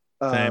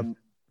 Same.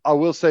 I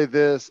will say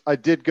this. I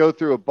did go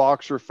through a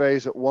boxer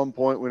phase at one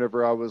point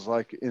whenever I was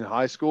like in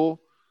high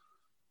school.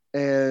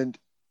 And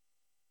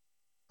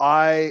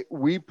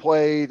we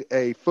played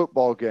a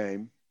football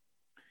game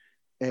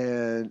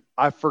and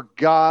I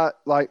forgot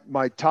like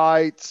my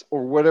tights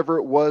or whatever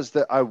it was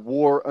that I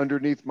wore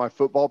underneath my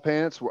football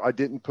pants where I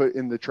didn't put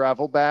in the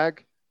travel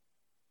bag.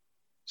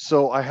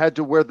 So I had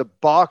to wear the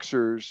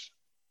boxers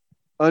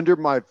under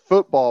my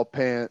football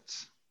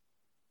pants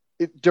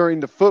during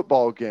the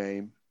football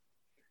game.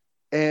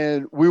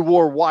 And we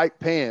wore white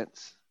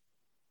pants.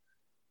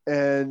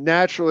 And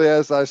naturally,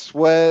 as I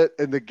sweat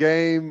and the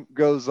game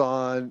goes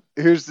on,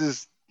 here's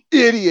this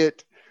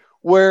idiot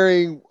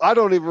wearing, I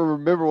don't even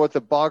remember what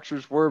the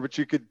boxers were, but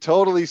you could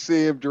totally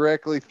see him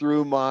directly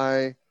through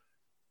my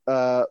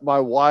my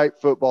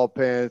white football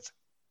pants.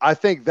 I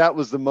think that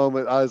was the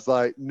moment I was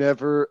like,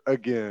 never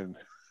again.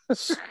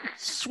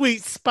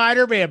 Sweet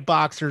Spider-Man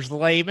boxers,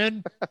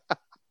 Layman.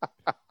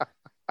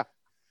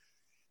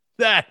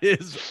 That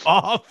is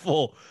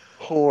awful.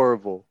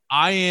 Horrible.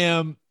 I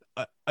am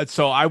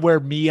so I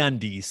wear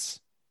MeUndies,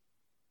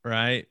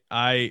 right?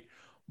 My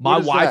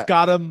wife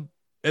got them.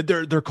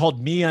 They're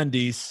called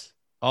MeUndies.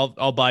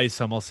 I'll buy you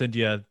some. I'll send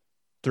you a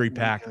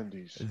 3-pack.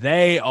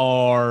 They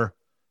are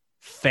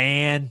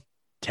fantastic.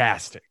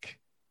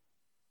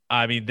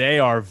 I mean, they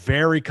are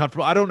very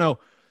comfortable. I don't know.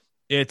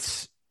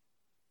 It's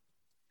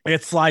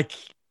like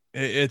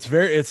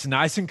it's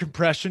nice and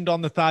compressioned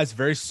on the thighs,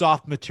 very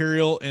soft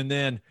material, and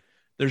then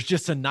there's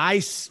just a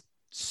nice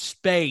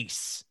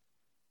space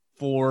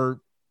for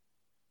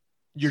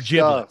your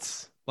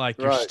giblets, like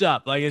your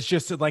stuff. Like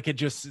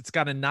it's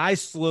got a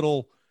nice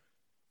little,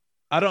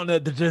 I don't know.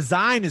 The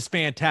design is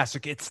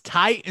fantastic. It's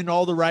tight in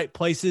all the right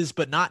places,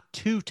 but not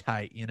too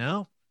tight, you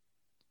know?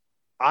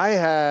 I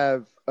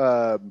have,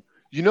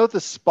 the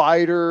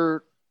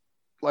spider,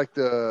 like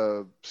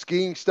the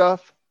skiing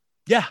stuff.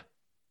 Yeah.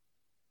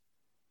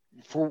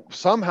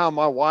 Somehow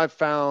my wife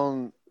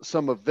found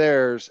some of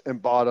theirs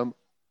and bought them.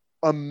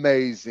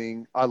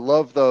 Amazing. I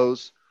love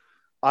those.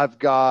 I've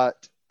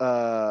got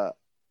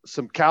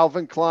some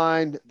Calvin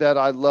Klein that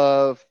I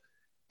love,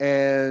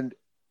 and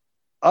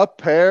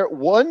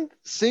one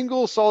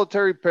single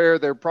solitary pair.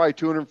 They're probably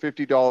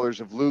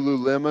 $250 of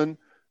Lululemon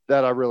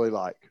that I really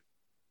like.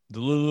 The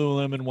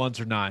Lululemon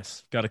ones are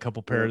nice. Got a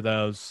couple pair of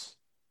those.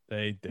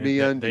 They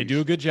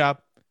do a good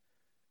job.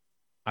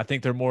 I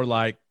think they're more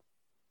like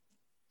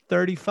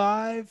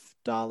 $35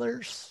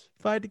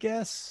 if I had to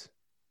guess,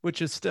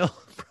 which is still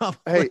probably.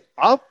 Hey,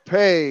 I'll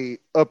pay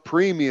a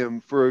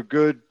premium for a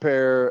good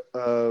pair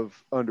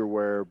of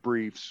underwear,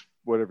 briefs,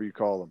 whatever you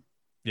call them.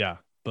 Yeah,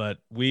 but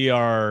we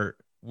are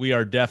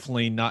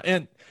definitely not.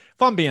 And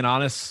if I'm being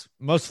honest,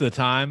 most of the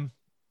time,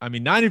 I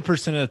mean,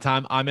 90% of the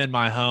time I'm in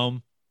my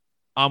home,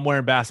 I'm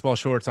wearing basketball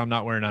shorts. I'm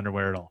not wearing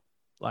underwear at all.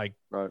 Like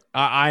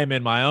I am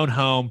in my own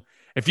home.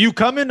 If you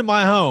come into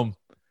my home,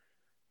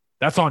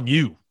 that's on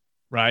you,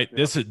 right?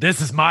 Yeah.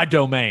 This is my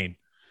domain.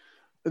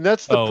 And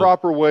that's the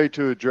proper way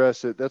to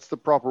address it. That's the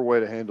proper way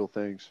to handle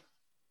things.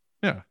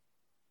 Yeah.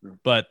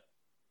 But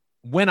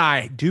when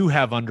I do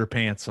have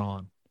underpants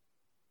on,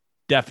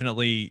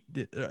 definitely,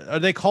 are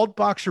they called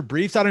boxer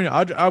briefs? I don't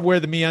know. I wear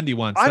the MeUndies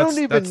ones. I don't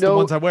even know. The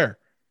ones I wear.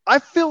 I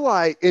feel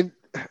like, and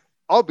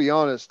I'll be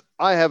honest,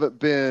 I haven't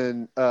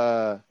been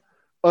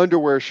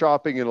underwear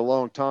shopping in a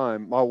long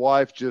time. My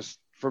wife just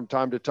from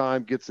time to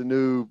time gets a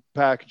new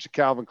package of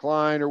Calvin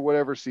Klein or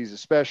whatever, sees a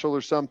special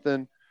or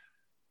something.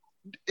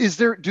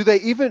 Do they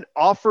even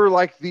offer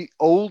like the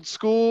old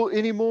school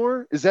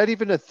anymore? Is that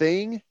even a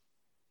thing?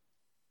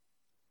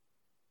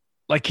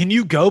 Like, can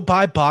you go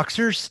buy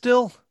boxers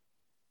still?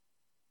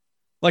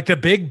 Like the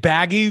big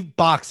baggy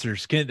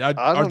boxers? I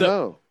don't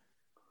know.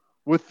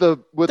 They're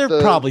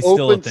probably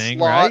still a thing,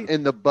 right?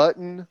 And the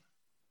button.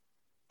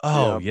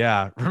 Oh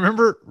yeah.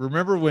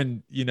 Remember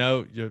when,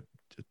 your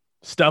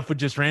stuff would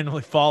just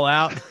randomly fall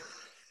out?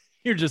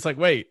 You're just like,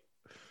 wait,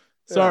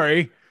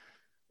 sorry.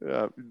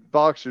 Yeah,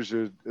 boxers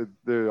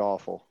they're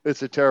awful.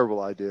 It's a terrible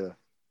idea.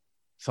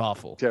 It's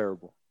awful.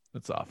 Terrible.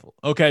 It's awful.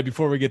 Okay,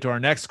 before we get to our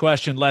next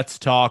question, let's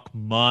talk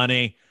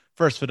money.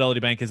 First Fidelity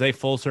Bank is a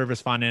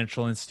full-service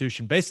financial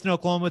institution based in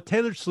Oklahoma with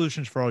tailored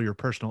solutions for all your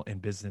personal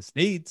and business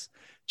needs.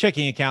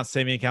 Checking accounts,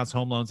 saving accounts,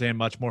 home loans, and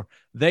much more.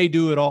 They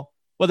do it all.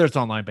 Whether it's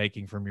online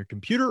banking from your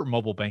computer or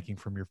mobile banking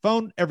from your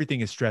phone,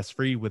 everything is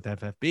stress-free with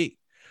FFB.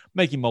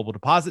 Making mobile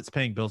deposits,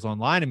 paying bills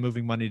online, and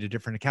moving money to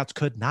different accounts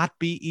could not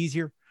be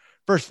easier.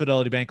 First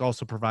Fidelity Bank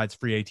also provides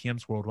free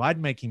ATMs worldwide,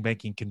 making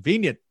banking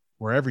convenient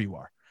wherever you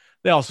are.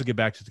 They also give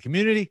back to the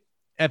community.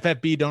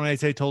 FFB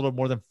donates a total of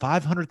more than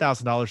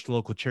 $500,000 to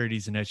local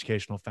charities and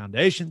educational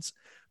foundations.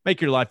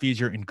 Make your life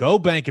easier and go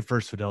bank at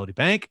First Fidelity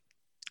Bank.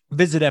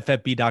 Visit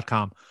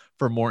ffb.com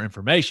for more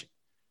information.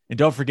 And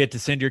don't forget to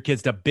send your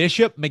kids to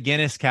Bishop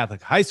McGinnis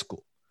Catholic High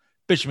School.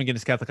 Bishop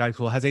McGinnis Catholic High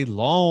School has a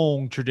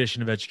long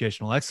tradition of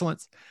educational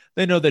excellence.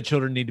 They know that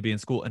children need to be in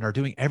school and are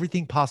doing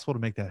everything possible to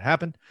make that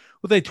happen.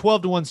 With a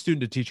 12-to-1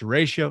 student-to-teacher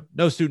ratio,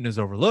 no student is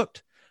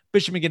overlooked.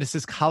 Bishop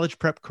McGinnis's college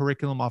prep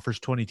curriculum offers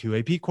 22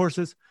 AP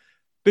courses.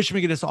 Bishop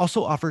McGinnis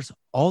also offers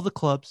all the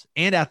clubs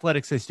and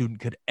athletics a student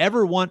could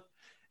ever want.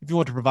 If you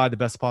want to provide the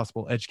best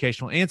possible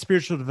educational and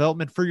spiritual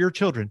development for your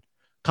children,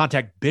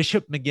 contact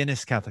Bishop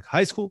McGinnis Catholic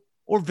High School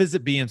or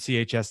visit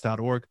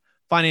bmchs.org.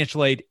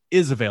 Financial aid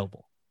is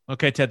available.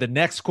 Okay, Ted, the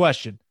next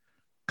question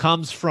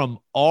comes from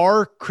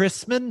R.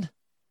 Chrisman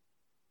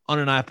on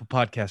an Apple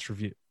Podcast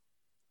review.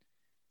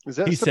 Is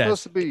that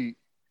supposed to be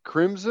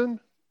Crimson?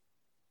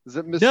 Is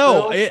it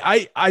No,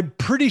 misspelled? I'm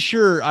pretty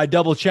sure I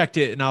double checked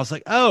it and I was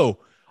like, oh,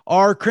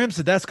 R.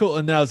 Crimson, that's cool.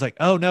 And then I was like,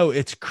 oh no,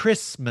 it's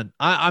Chrisman.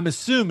 I'm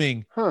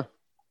assuming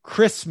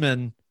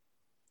Chrisman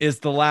is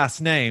the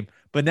last name,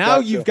 but now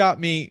you've got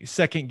me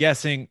second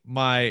guessing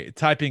my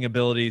typing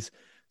abilities.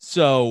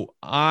 So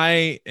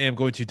I am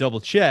going to double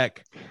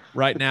check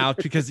right now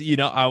because,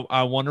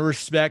 I want to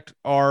respect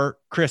our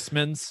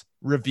Chrisman's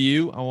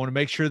review. I want to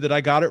make sure that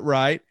I got it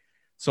right.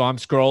 So I'm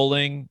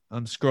scrolling.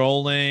 R.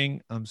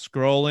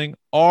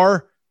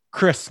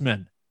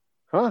 Chrisman.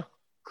 Huh?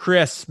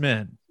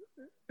 Chrisman.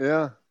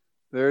 Yeah,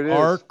 there it is.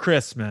 R.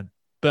 Chrisman.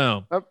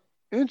 Boom.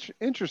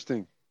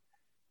 Interesting.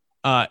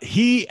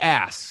 He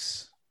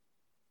asks,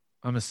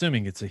 I'm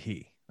assuming it's a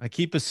he. I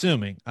keep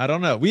assuming. I don't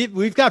know.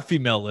 We've got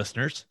female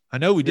listeners. I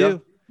know we do. Yeah,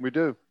 we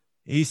do.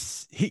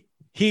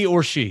 He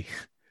or she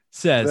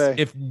says,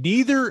 if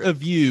neither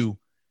of you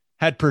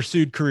had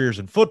pursued careers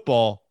in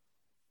football,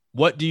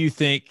 what do you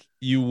think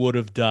you would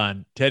have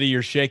done? Teddy,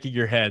 you're shaking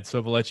your head, so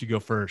I'll let you go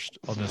first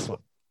on this one.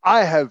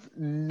 I have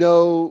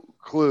no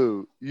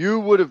clue. You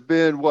would have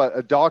been what,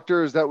 a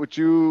doctor? Is that what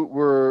you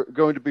were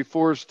going to be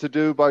forced to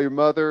do by your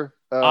mother?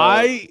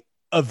 I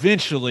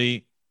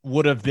eventually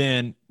would have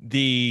been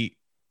the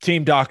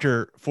team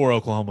doctor for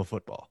Oklahoma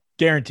football.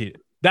 Guaranteed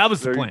it. That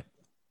was the plan.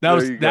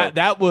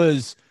 I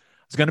was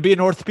going to be an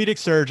orthopedic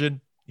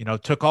surgeon,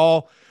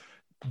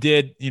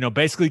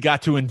 basically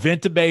got to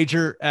invent a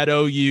major at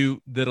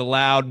OU that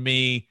allowed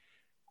me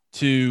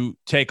to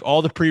take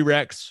all the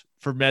prereqs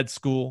for med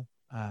school.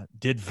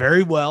 Did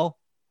very well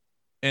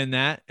in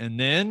that. And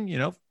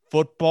then,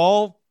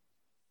 football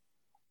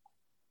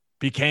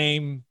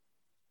became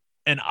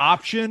an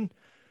option.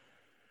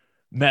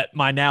 Met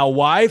my now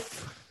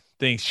wife.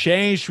 Things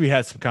changed. We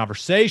had some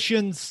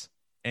conversations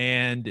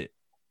and,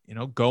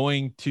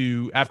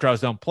 after I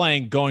was done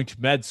playing, going to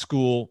med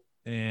school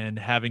and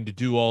having to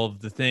do all of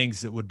the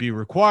things that would be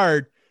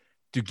required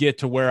to get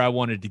to where I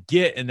wanted to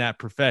get in that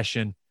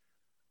profession.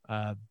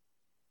 It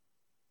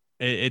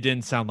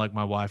didn't sound like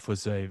my wife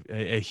was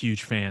a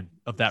huge fan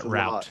of that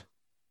route.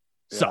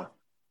 Yeah, so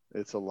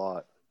it's a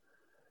lot.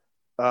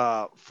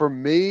 For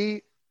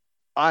me,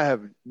 I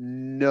have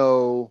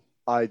no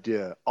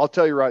idea. I'll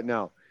tell you right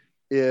now,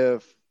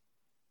 if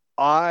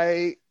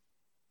I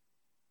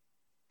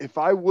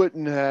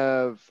wouldn't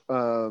have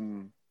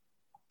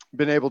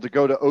been able to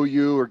go to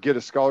OU or get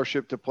a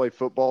scholarship to play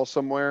football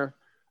somewhere,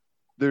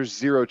 there's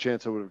zero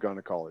chance I would have gone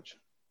to college.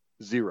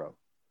 Zero.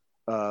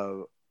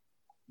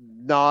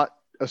 Not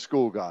a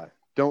school guy.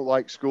 Don't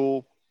like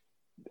school.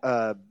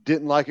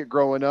 Didn't like it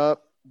growing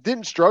up.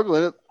 Didn't struggle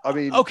in it. I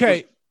mean,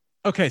 okay.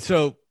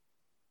 So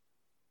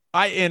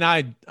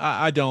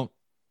I don't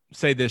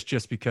say this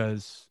just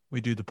because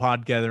we do the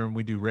pod together and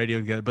we do radio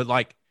together,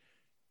 but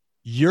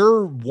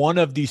you're one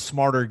of the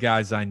smarter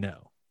guys I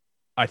know,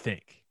 I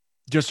think.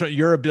 Just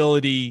your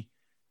ability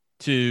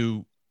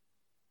to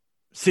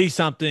see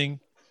something,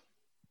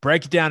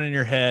 break it down in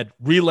your head,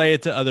 relay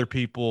it to other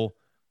people,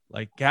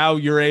 how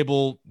you're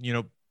able,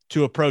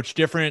 to approach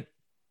different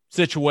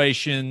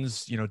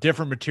situations,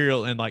 different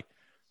material and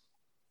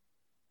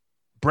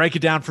break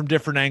it down from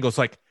different angles.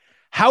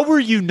 How were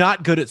you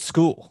not good at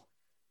school?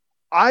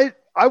 I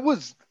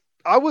was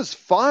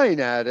fine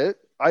at it.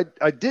 I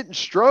didn't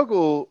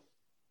struggle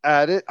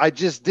at it. I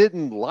just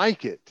didn't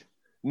like it.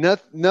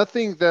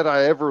 Nothing that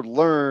I ever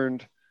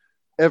learned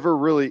ever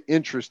really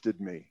interested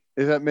me,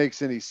 if that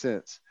makes any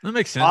sense. That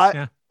makes sense.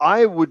 Yeah.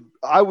 I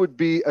would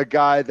be a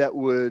guy that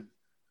would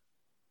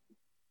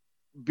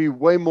be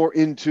way more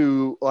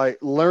into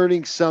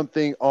learning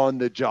something on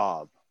the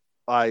job.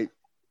 My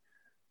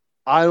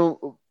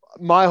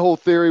whole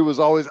theory was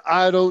always,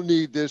 I don't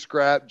need this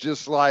crap.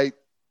 Just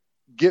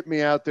get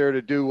me out there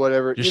to do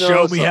whatever. Just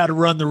show me how to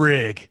run the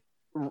rig.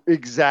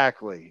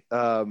 Exactly.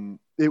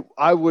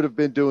 I would have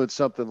been doing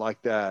something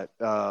like that.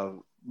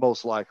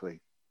 Most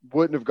likely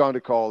wouldn't have gone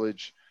to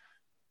college,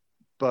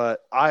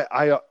 but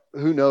I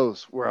who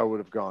knows where I would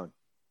have gone.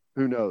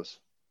 Who knows?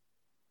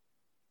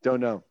 Don't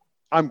know.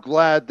 I'm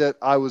glad that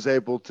I was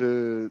able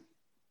to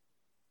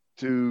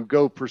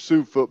go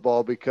pursue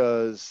football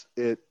because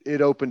it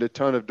opened a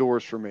ton of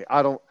doors for me.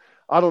 I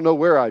don't know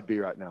where I'd be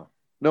right now.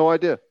 No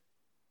idea.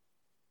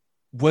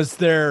 Was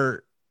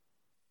there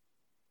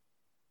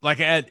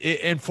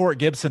in Fort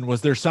Gibson,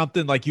 was there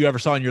something you ever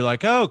saw and you're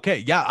like, oh, okay,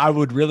 yeah, I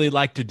would really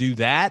like to do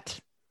that?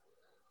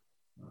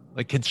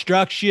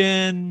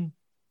 Construction,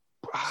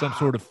 some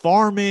sort of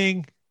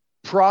farming?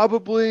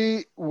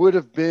 Probably would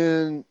have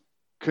been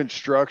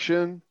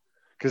construction,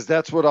 because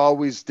that's what I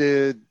always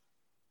did.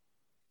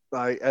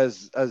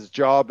 As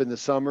job in the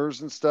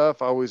summers and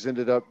stuff, I always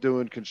ended up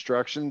doing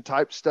construction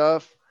type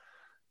stuff,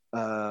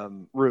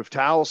 roofed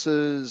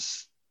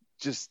houses,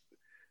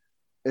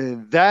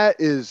 and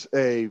that is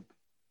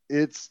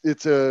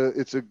it's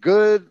a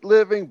good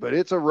living, but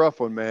it's a rough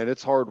one, man.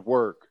 It's hard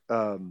work.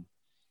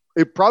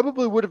 It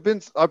probably would have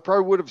been, I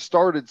probably would have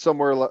started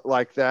somewhere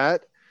like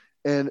that.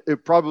 And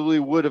it probably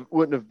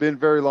wouldn't have been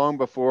very long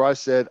before I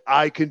said,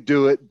 I can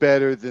do it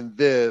better than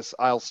this.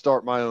 I'll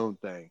start my own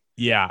thing.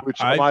 Yeah.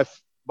 Which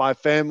my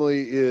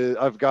family is,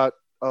 I've got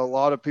a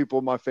lot of people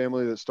in my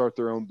family that start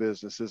their own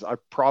businesses. I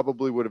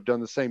probably would have done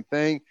the same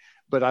thing,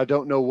 but I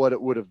don't know what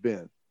it would have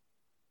been.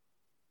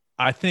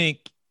 I think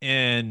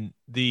in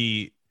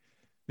the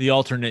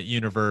alternate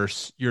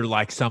universe, you're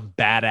like some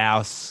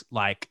badass,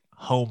 like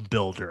home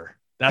builder.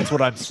 That's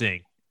what I'm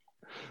seeing.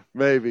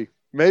 Maybe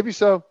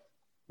so.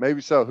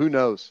 Maybe so. Who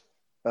knows?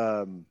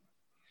 That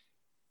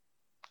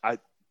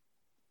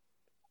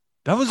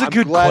was a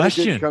good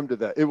question. It didn't come to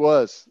that. It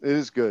was. It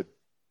is good.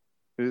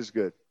 It is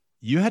good.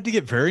 You had to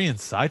get very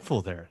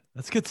insightful there.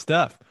 That's good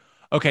stuff.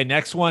 Okay,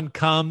 next one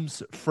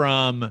comes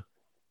from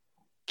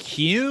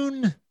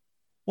Cune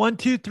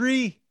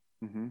 123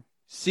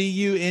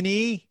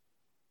 Cune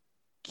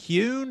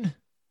Cune.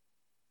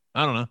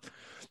 I don't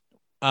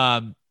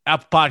know.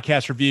 Apple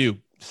Podcast Review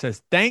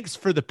says, thanks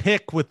for the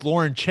pick with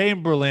Lauren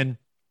Chamberlain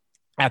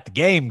at the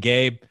game,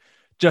 Gabe.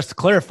 Just to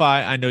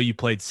clarify, I know you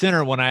played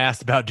center when I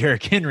asked about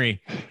Derrick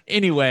Henry.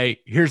 Anyway,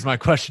 here's my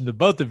question to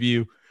both of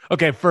you.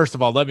 Okay, first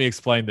of all, let me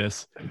explain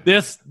this.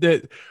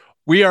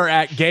 We are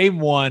at game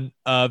 1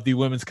 of the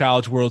Women's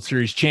College World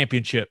Series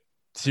Championship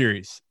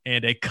Series,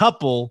 and a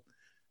couple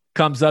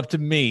comes up to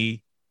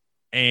me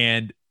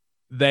and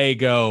they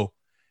go,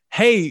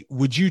 hey,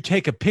 would you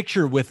take a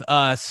picture with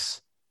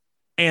us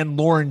and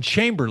Lauren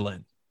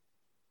Chamberlain?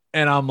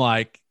 And I'm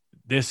like,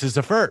 this is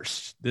a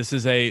first. This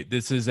is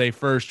a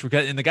first.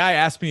 And the guy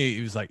asked me,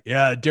 he was like,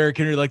 yeah, Derrick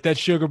Henry, like that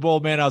Sugar Bowl,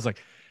 man. I was like,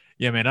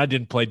 yeah, man, I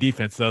didn't play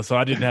defense though, so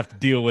I didn't have to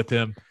deal with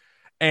him.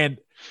 And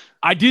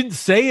I didn't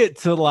say it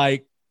to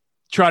like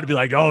try to be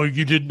like, oh,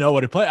 you didn't know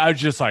what to play. I was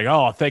just like,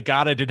 oh, thank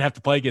God I didn't have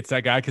to play against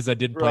that guy because I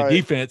didn't play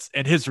defense.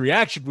 And his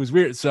reaction was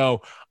weird.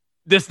 So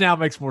this now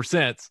makes more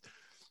sense.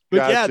 But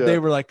gotcha. Yeah, they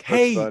were like,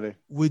 hey, funny.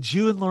 Would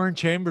you and Lauren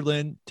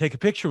Chamberlain take a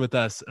picture with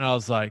us? And I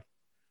was like,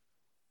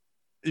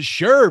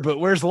 sure, but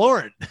where's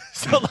Lauren?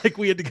 So like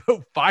we had to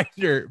go find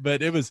her,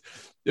 but it was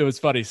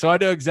funny. So I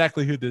know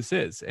exactly who this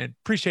is and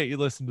appreciate you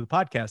listening to the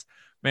podcast,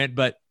 man.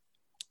 But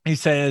he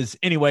says,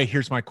 anyway,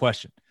 here's my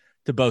question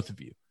to both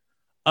of you.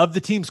 Of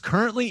the teams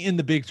currently in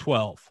the Big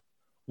 12,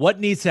 what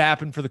needs to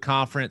happen for the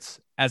conference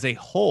as a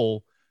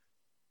whole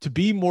to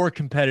be more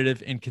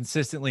competitive and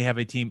consistently have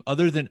a team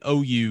other than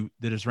OU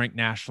that is ranked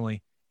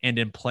nationally and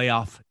in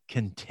playoff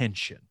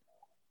contention?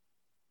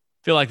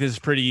 Feel like this is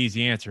a pretty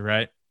easy answer,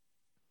 right?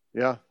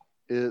 Yeah,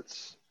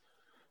 it's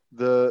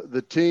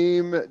the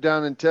team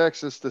down in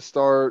Texas to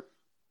start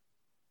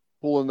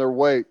pulling their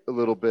weight a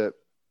little bit.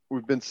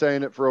 We've been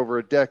saying it for over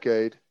a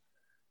decade.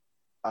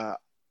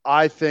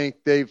 I think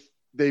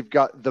they've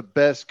got the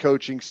best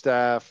coaching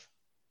staff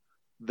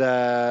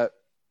that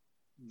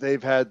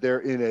they've had there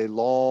in a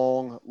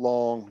long,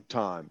 long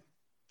time.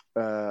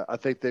 I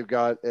think they've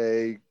got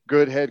a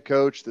good head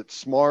coach that's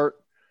smart,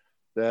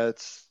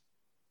 that's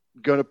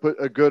going to put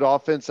a good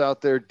offense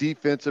out there.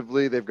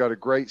 Defensively, they've got a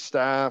great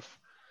staff.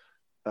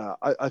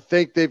 I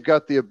think they've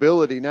got the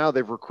ability now.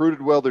 They've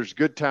recruited well. There's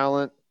good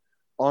talent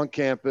on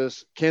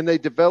campus. Can they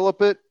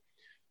develop it?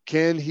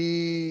 Can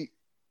he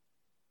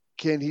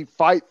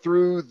fight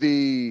through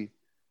the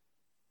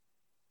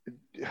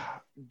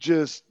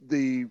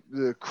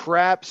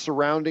crap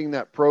surrounding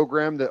that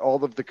program that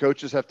all of the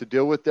coaches have to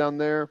deal with down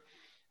there?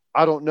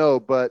 I don't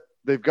know, but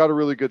they've got a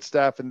really good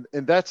staff. And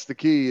that's the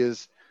key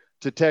is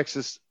for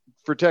Texas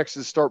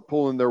to start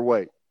pulling their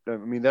weight. I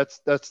mean, that's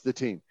the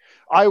team.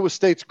 Iowa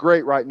State's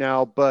great right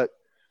now, but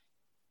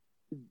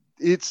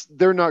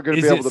they're not going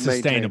to be able to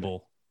maintain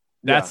sustainable.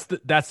 That's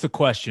the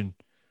question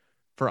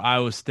for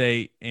Iowa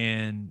State.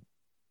 And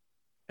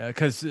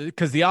because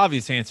the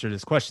obvious answer to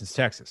this question is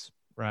Texas,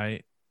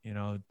 right? You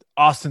know,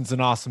 Austin's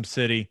an awesome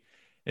city.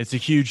 It's a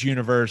huge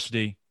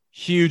university,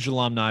 huge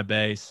alumni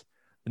base.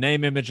 The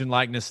name, image, and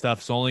likeness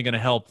stuff is only going to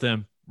help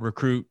them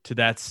recruit to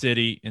that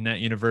city and that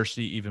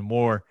university even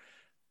more.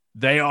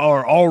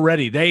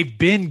 They've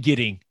been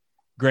getting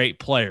great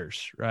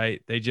players,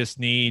 right? They just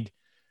need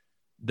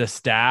the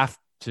staff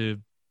to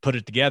put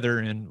it together,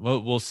 and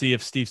we'll see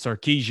if Steve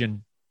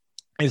Sarkisian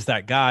is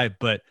that guy.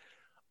 But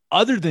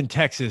other than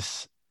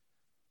Texas,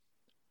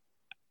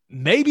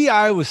 maybe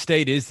Iowa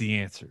State is the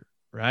answer,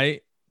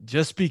 right?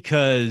 Just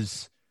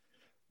because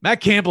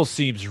Matt Campbell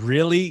seems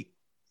really,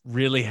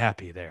 really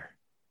happy there.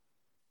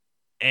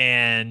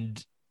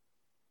 And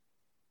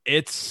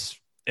it's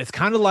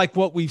kind of like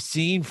what we've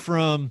seen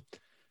from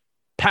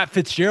Pat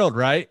Fitzgerald,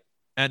 right?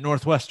 At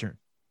Northwestern,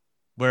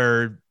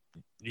 where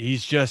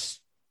he's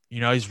just,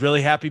 he's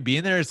really happy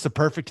being there. It's the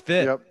perfect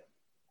fit. Yep.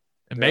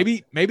 And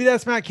maybe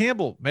that's Matt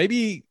Campbell.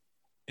 Maybe,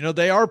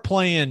 they are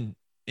playing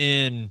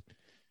in,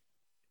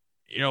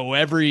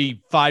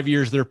 every 5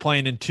 years they're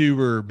playing in 2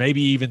 or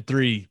maybe even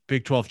 3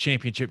 Big 12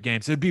 championship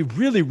games. It'd be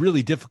really,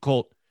 really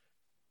difficult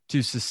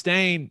to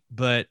sustain,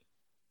 but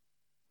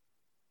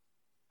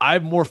I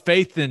have more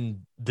faith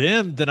in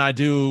them than I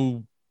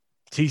do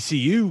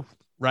TCU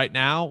right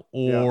now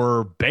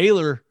or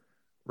Baylor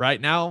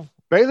right now.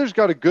 Baylor's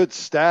got a good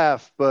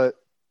staff, but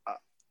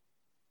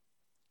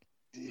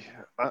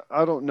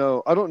I don't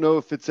know. I don't know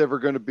if it's ever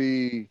going to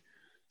be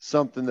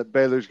something that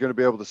Baylor's going to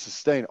be able to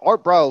sustain.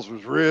 Art Briles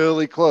was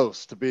really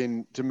close to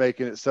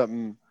making it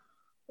something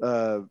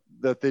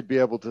that they'd be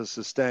able to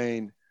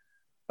sustain.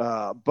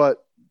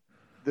 But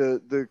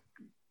the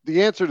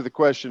answer to the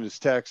question is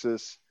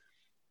Texas.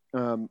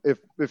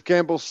 If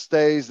Campbell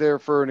stays there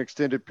for an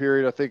extended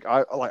period, I think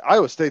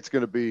Iowa State's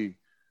going to be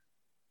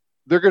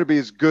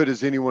as good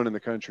as anyone in the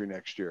country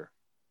next year.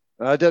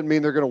 That doesn't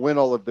mean they're going to win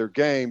all of their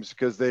games,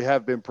 because they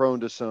have been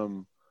prone to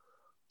some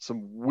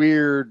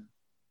weird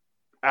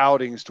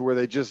outings to where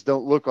they just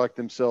don't look like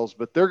themselves,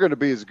 but they're going to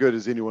be as good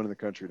as anyone in the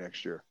country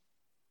next year.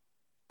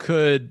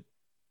 Could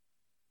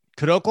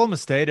Oklahoma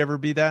State ever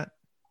be that?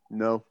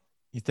 No.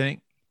 You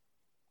think?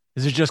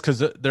 Is it just because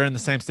they're in the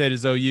same state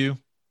as OU?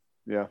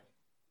 Yeah.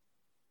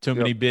 Too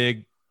many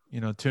big,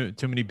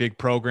 too many big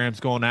programs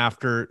going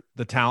after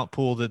the talent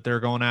pool that they're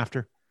going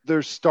after?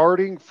 They're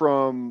starting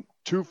from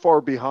too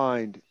far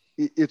behind.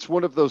 It's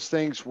one of those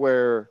things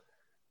where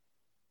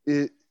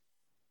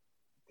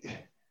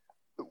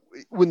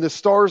when the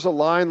stars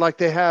align, like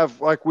they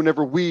have, like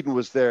whenever Whedon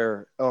was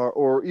there,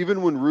 or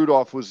even when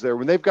Rudolph was there,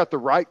 when they've got the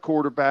right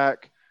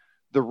quarterback,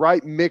 the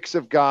right mix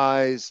of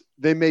guys,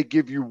 they may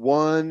give you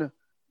one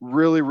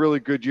really, really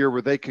good year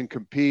where they can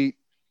compete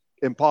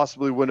and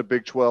possibly win a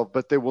Big 12,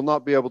 but they will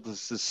not be able to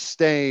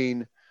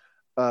sustain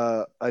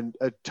a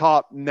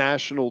top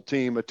national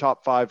team, a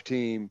top 5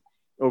 team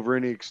over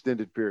any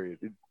extended period.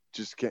 It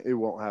just can't, it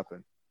won't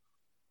happen.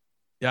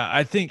 Yeah.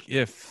 I think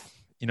if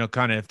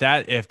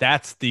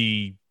that's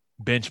the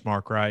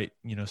benchmark, right?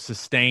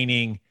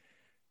 Sustaining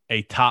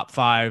a top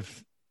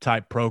 5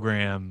 type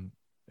program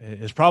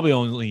is probably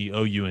only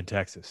OU in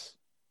Texas.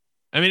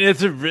 I mean,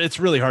 it's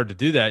really hard to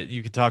do that.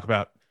 You could talk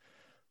about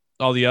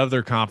all the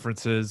other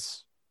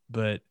conferences,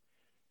 but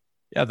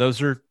yeah,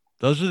 those are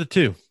the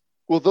two.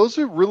 Well, those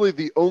are really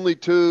the only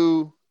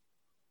two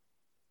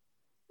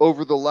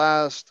over the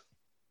last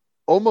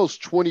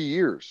almost 20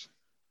 years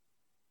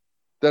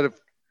that have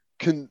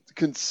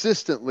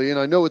consistently, and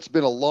I know it's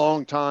been a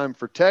long time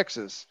for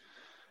Texas,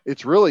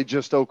 it's really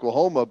just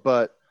Oklahoma,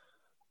 but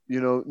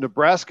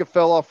Nebraska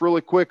fell off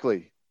really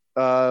quickly.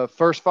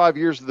 First 5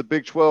 years of the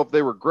Big 12,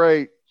 they were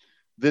great.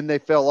 Then they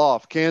fell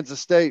off. Kansas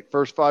State,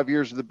 first 5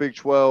 years of the Big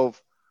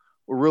 12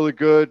 were really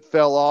good,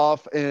 fell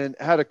off, and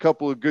had a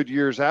couple of good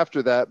years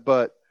after that.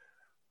 But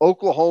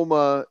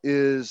Oklahoma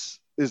is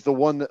the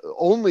one that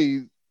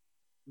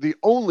the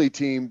only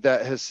team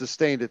that has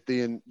sustained it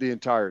the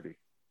entirety.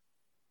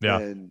 Yeah.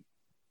 And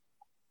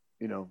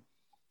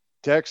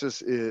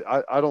Texas is,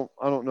 I don't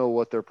know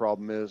what their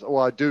problem is.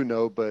 Well, I do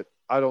know, but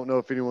I don't know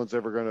if anyone's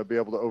ever going to be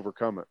able to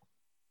overcome it.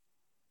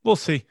 We'll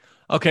see.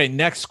 Okay,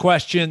 next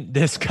question.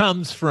 This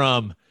comes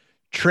from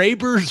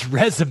Traber's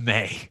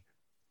Resume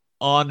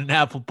on an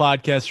Apple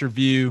Podcast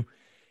review.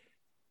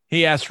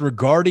 He asked,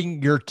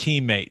 regarding your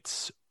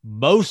teammates,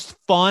 most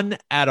fun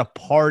at a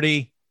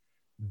party,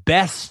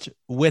 best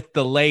with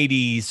the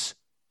ladies,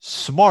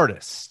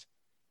 smartest.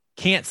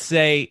 Can't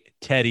say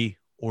Teddy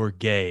or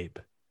Gabe.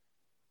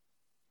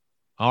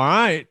 All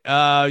right.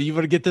 You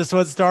want to get this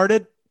one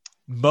started?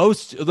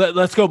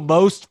 Let's go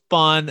most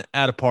fun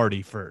at a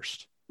party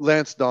first.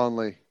 Lance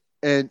Donnelly.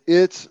 And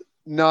it's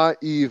not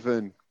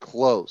even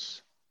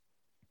close.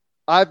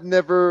 I've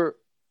never,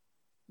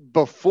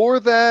 before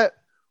that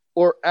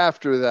or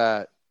after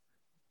that,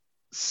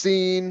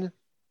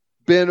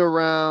 been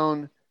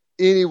around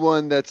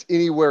anyone that's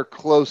anywhere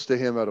close to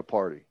him at a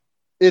party.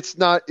 It's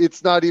not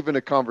even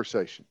a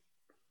conversation.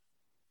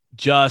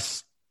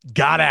 Just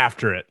got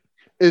after it.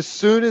 As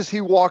soon as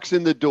he walks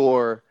in the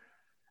door,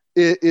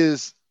 it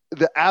is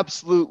the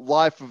absolute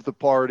life of the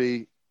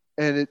party,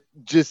 and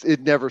it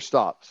never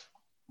stops.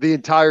 The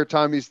entire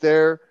time he's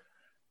there,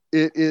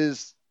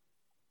 it's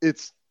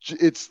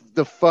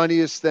the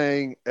funniest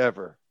thing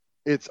ever.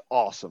 It's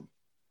awesome.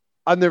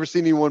 I've never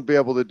seen anyone be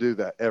able to do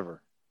that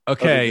ever.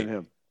 Okay. Other than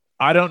him.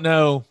 I don't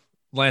know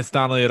Lance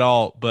Donnelly at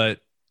all, but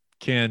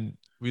can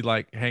we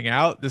hang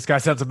out? This guy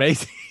sounds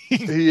amazing.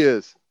 He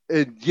is.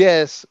 And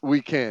yes,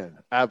 we can.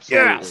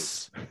 Absolutely.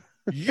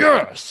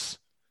 Yes.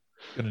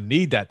 Gonna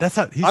need that.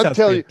 He sounds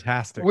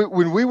fantastic.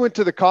 When we went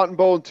to the Cotton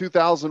Bowl in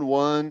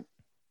 2001,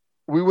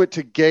 we went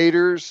to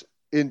Gators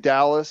in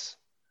Dallas.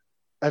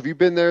 Have you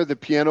been there? The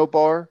piano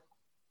bar?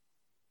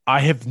 I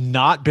have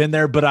not been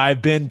there, but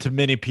I've been to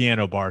many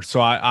piano bars,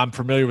 so I'm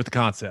familiar with the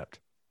concept.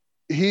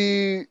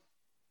 He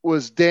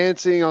was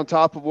dancing on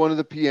top of one of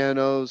the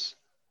pianos.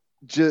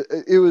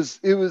 It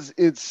was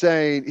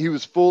insane. He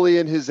was fully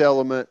in his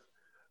element.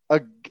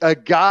 A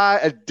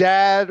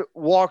dad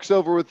walks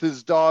over with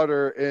his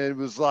daughter and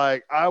was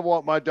like, I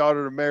want my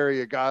daughter to marry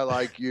a guy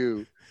like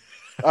you.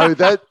 I mean,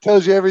 that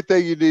tells you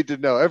everything you need to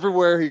know.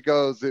 Everywhere he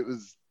goes, it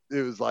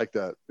was like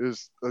that. It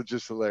was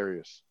just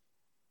hilarious.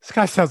 This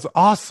guy sounds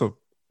awesome.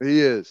 He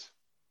is.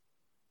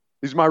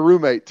 He's my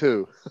roommate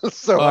too.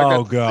 So I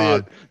got to see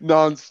it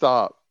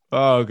nonstop.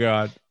 Oh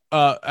God.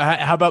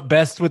 How about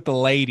best with the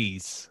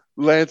ladies?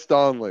 Lance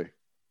Donnelly.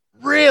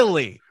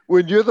 Really?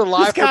 When you're the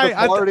life of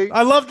the party.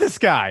 I love this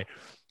guy.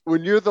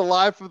 When you're the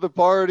life of the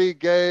party,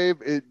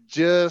 Gabe, it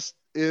just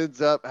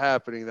ends up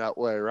happening that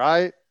way,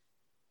 right?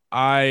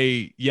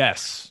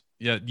 Yes.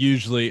 Yeah,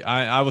 usually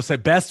I will say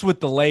best with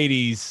the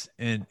ladies,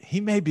 and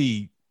he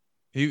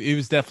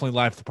was definitely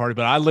life of the party,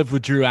 but I lived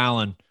with Drew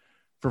Allen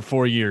for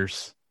 4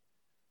 years.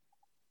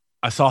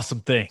 I saw some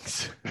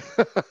things.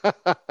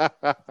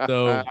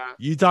 So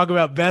you talk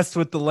about best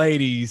with the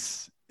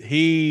ladies.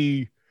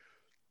 It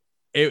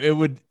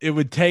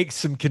would take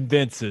some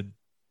convincing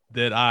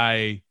that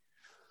I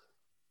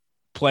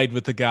played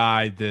with the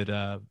guy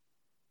that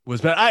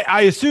was. But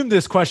I assume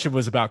this question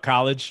was about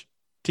college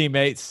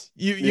teammates.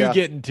 You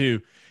get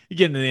into the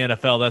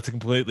NFL, that's a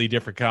completely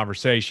different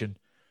conversation.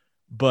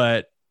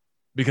 But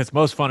because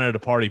most fun at a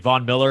party,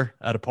 Von Miller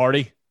at a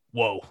party,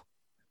 whoa!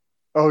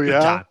 Oh good yeah,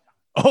 time.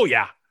 Oh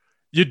yeah.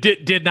 You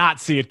did not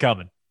see it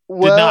coming.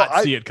 Well, did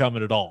not see it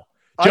coming at all.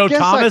 Joe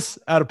Thomas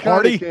at a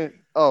party.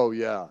 Oh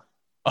yeah.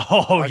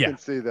 Oh I yeah. can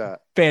see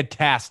that.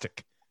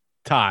 Fantastic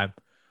time.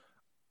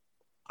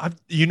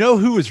 You know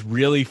who was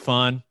really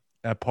fun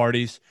at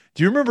parties?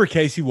 Do you remember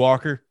Casey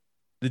Walker,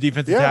 the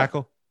defensive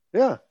tackle?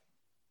 Yeah.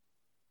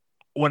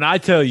 When I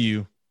tell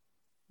you,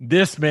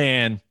 this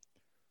man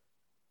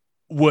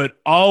would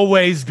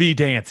always be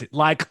dancing.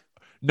 Like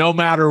no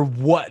matter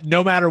what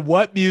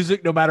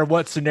music, no matter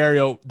what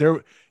scenario,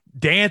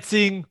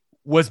 dancing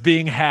was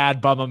being had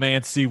by my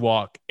man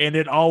Seawalk, and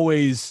it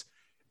always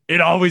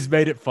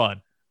made it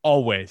fun.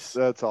 Always.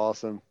 That's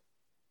awesome.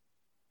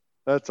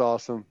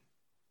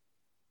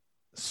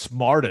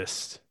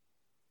 Smartest.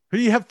 Who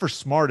do you have for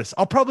smartest?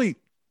 I'll probably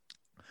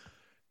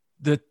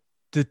the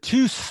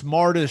two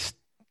smartest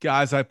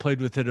guys I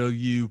played with at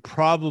OU,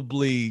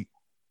 probably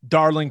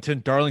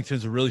Darlington.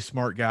 Darlington's a really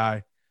smart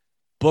guy,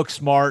 book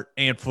smart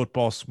and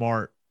football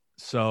smart.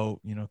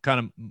 So, kind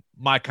of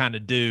my kind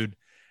of dude.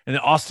 And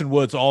then Austin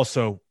Woods,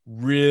 also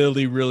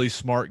really, really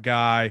smart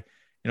guy,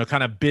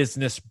 kind of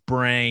business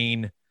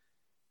brain.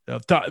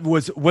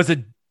 Was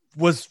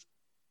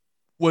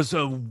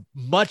a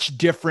much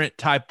different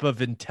type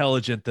of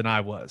intelligent than I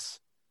was.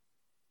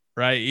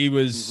 Right. He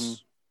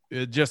was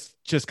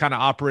just kind of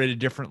operated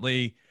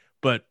differently,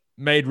 but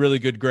made really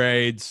good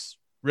grades,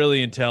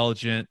 really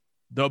intelligent.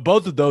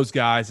 Both of those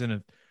guys,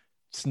 and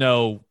it's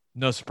no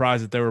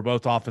surprise that they were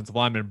both offensive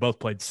linemen and both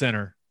played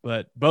center,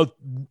 but both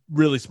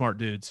really smart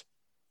dudes.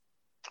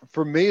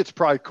 For me, it's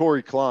probably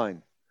Corey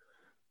Klein,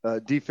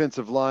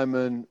 defensive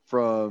lineman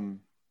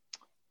from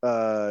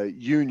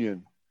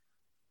Union.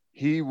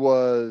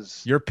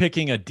 You're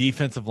picking a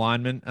defensive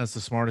lineman as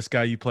the smartest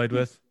guy you played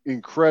with?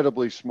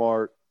 Incredibly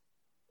smart.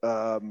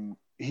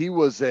 He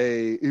was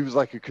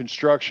like a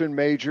construction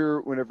major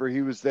whenever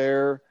he was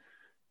there,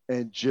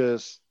 and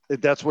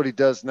that's what he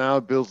does now.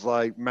 Builds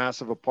like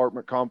massive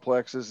apartment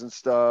complexes and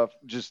stuff.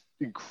 Just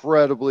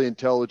incredibly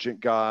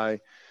intelligent guy.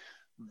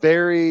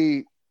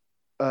 Very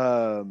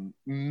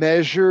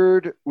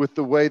measured with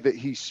the way that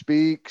he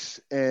speaks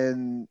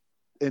and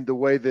the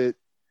way that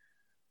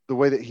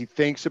he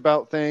thinks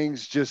about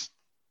things. Just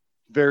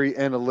very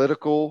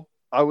analytical,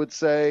 I would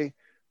say.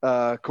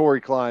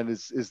 Corey Klein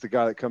is the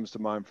guy that comes to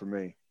mind for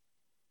me.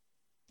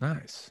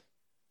 Nice.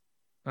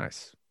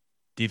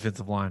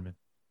 Defensive lineman.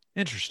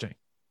 Interesting.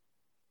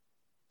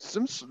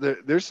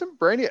 There's some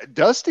brainy.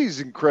 Dusty's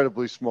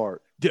incredibly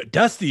smart.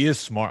 Dusty is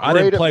smart. I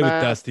didn't play with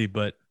Dusty,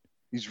 but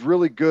he's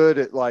really good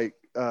at like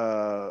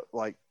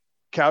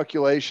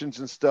calculations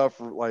and stuff,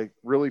 like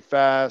really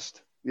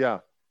fast. Yeah.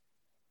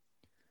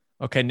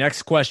 Okay.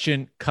 Next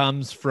question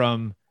comes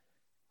from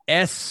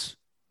S.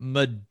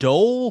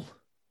 Madole.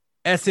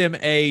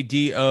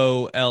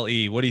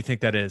 Smadole. What do you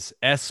think that is?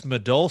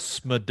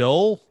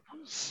 Smadole?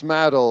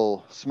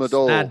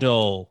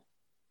 Smadole.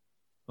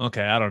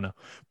 Okay, I don't know.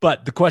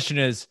 But the question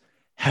is,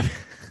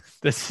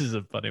 this is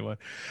a funny one.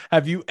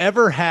 Have you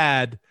ever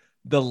had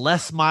the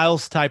Les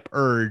Miles type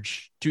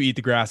urge to eat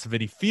the grass of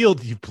any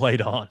field you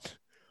played on?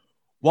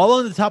 While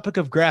on the topic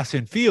of grass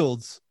and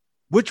fields,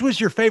 which was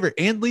your favorite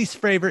and least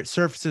favorite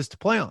surfaces to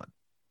play on?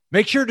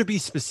 Make sure to be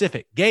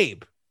specific.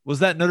 Gabe, was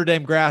that Notre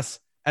Dame grass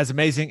as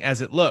amazing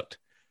as it looked?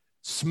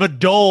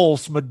 Smadole.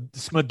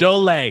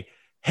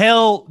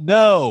 Hell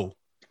no.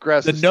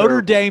 Grass the Notre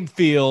terrible. Dame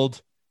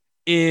field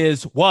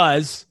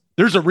was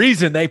there's a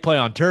reason they play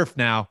on turf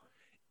now.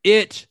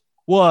 It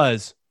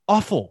was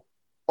awful.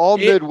 All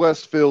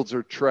Midwest fields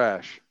are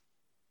trash.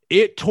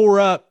 It tore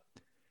up.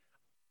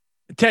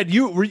 Ted,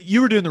 you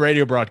were doing the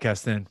radio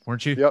broadcast then,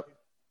 weren't you? Yep.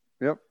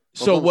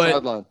 So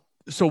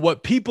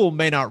what people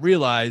may not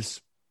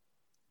realize,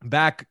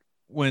 back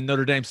when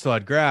Notre Dame still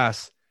had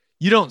grass,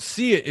 you don't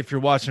see it if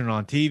you're watching it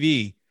on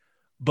TV,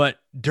 but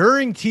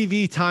during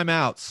TV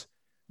timeouts,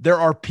 there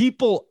are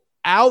people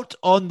out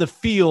on the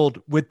field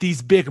with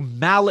these big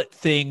mallet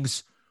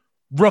things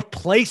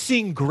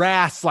replacing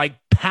grass, like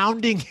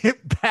pounding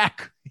it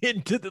back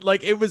into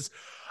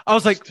I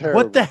was like,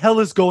 what the hell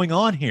is going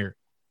on here?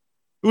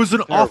 It was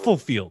an awful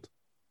field.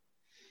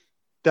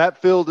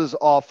 That field is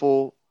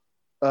awful.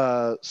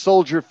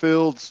 Soldier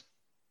Field's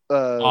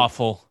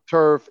awful.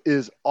 Turf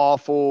is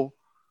awful.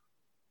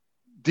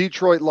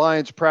 Detroit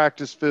Lions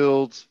practice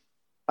fields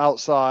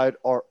outside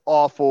are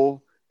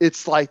awful.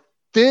 It's like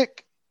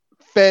thick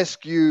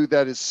fescue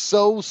that is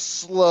so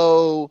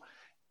slow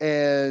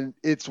and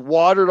it's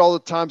watered all the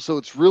time. So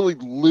it's really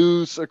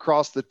loose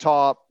across the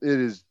top.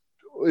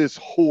 It's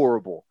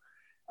horrible.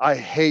 I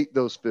hate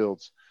those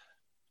fields.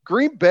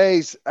 Green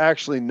Bay's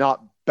actually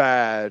not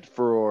bad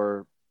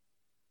for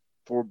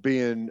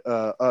being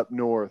up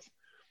north.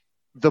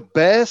 The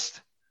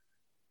best,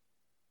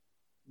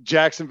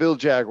 Jacksonville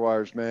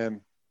Jaguars,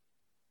 man.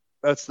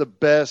 That's the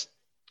best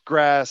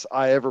grass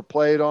I ever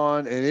played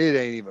on, and it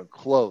ain't even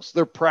close.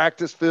 Their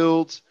practice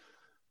fields,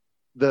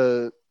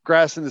 the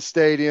grass in the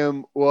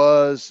stadium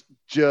was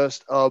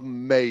just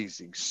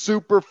amazing,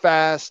 super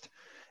fast,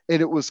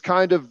 and it was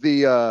kind of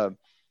the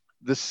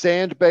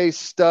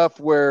sand-based stuff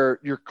where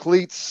your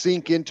cleats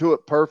sink into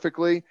it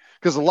perfectly,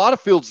 because a lot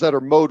of fields that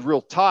are mowed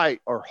real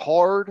tight are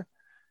hard,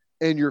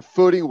 and your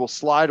footing will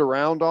slide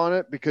around on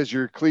it because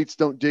your cleats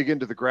don't dig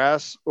into the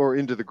grass or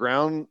into the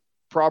ground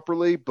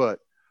properly. But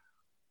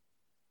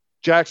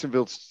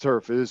Jacksonville's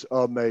turf is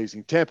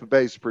amazing. Tampa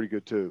Bay is pretty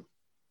good too.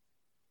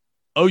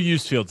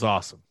 OU's field's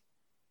awesome.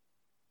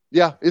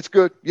 Yeah, it's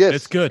good. Yes,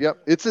 it's good. Yep,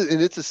 it's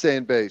a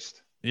sand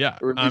based. Yeah,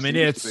 I mean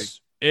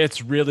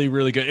it's really,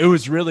 really good. It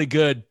was really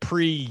good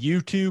pre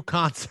U2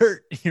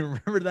 concert. You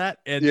remember that?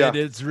 And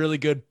it's really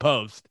good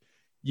post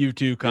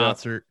U2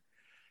 concert.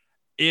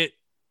 Yeah.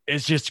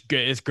 It's just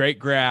good. It's great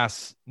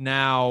grass.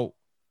 Now,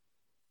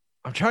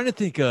 I'm trying to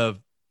think of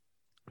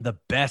the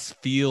best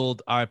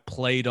field I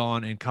played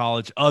on in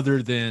college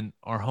other than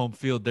our home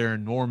field there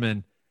in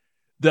Norman.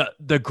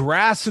 The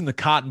grass in the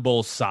Cotton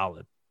Bowl is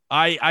solid.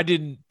 I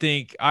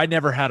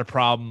never had a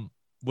problem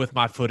with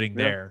my footing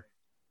there.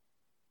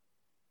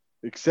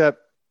 Except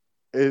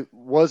it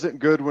wasn't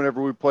good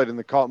whenever we played in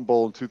the Cotton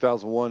Bowl in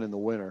 2001 in the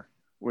winter,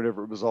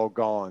 whenever it was all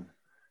gone.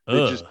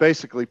 They just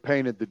basically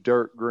painted the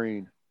dirt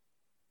green.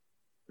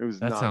 It was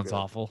that not sounds good.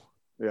 Awful.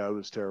 Yeah, it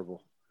was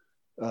terrible.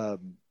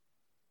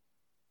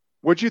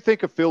 What'd you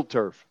think of field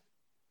turf?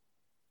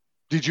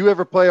 Did you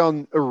ever play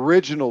on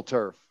original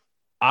turf?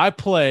 I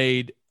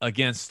played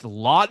against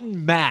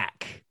Lawton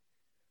Mack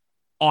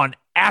on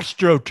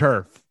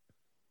AstroTurf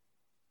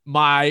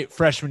my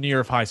freshman year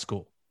of high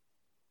school.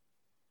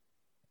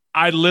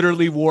 I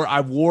literally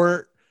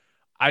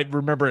I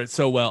remember it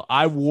so well.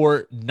 I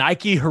wore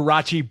Nike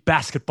Huarache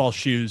basketball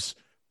shoes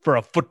for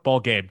a football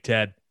game,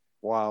 Ted.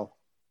 Wow.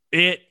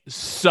 It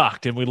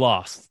sucked and we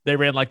lost. They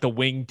ran like the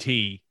wing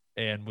tee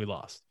and we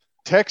lost.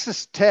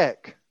 Texas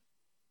Tech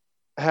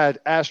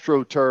had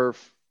AstroTurf.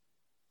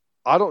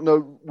 I don't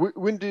know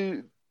when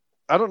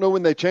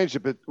they changed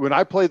it, but when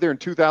I played there in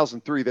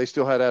 2003, they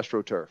still had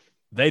AstroTurf.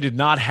 They did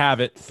not have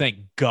it, thank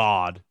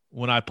God,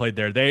 when I played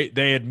there.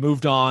 They had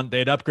moved on. They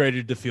had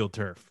upgraded to field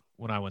turf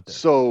when I went there.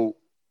 So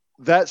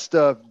that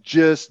stuff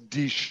just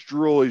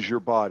destroys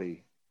your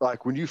body.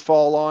 Like when you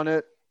fall on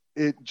it,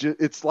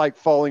 it's like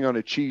falling on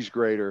a cheese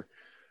grater.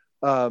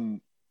 I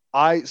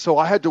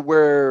had to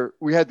wear,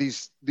 we had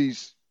these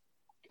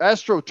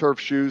AstroTurf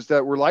shoes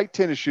that were like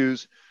tennis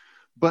shoes,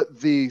 but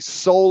the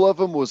sole of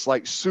them was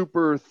like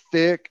super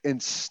thick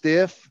and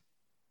stiff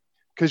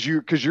because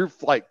you're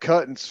like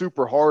cutting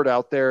super hard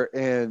out there,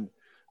 and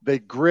they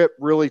grip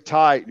really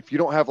tight. If you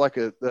don't have like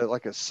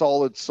a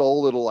solid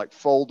sole, it'll like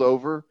fold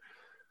over.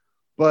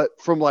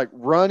 But from like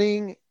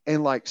running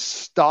and like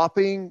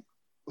stopping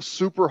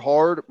super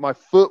hard, my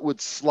foot would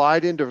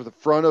slide into the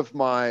front of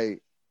my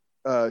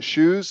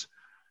shoes.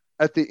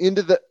 At the end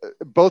of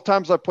both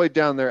times I played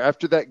down there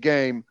after that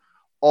game,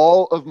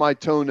 all of my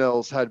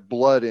toenails had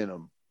blood in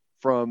them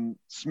from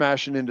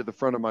smashing into the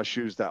front of my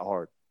shoes that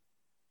hard.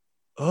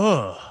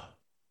 Ugh.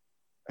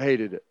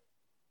 Hated it.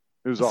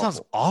 It was awful.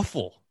 Sounds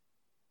awful.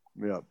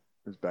 Yeah, it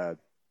was bad.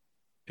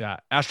 Yeah,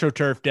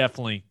 AstroTurf,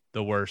 definitely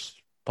the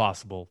worst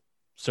possible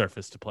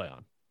surface to play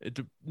on. It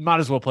might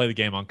as well play the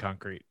game on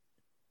concrete.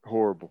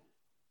 Horrible.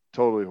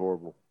 Totally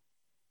horrible.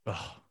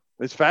 Ugh.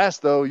 It's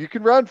fast, though. You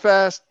can run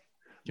fast.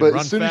 But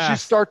as soon as you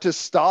start to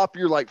stop,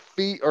 your like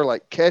feet are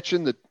like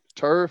catching the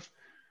turf.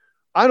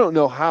 I don't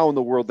know how in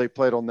the world they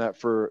played on that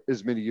for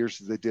as many years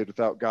as they did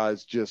without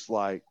guys just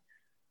like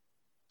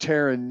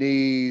tearing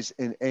knees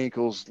and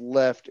ankles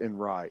left and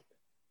right.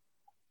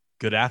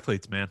 Good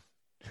athletes, man.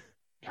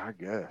 I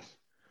guess.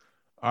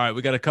 All right,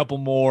 we got a couple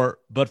more.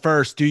 But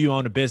first, do you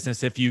own a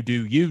business? If you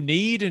do, you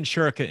need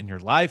Insurica in your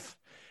life.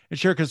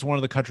 Insurica is one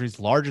of the country's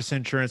largest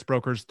insurance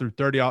brokers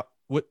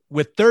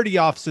with 30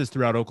 offices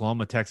throughout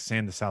Oklahoma, Texas,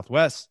 and the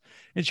Southwest.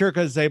 Insurica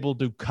is able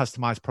to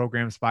customize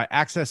programs by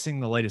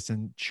accessing the latest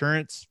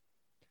insurance.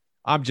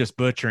 I'm just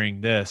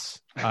butchering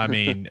this. I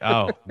mean,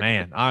 oh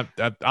man, I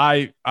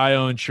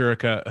owe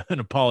Insurica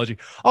an apology.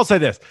 I'll say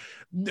this: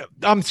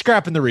 I'm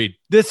scrapping the read.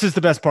 This is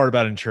the best part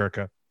about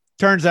Insurica.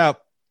 Turns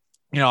out,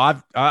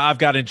 I've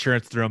got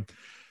insurance through them.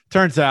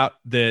 Turns out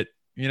that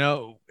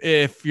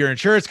if your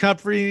insurance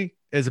company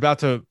is about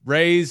to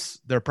raise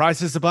their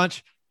prices a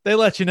bunch, they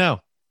let you know.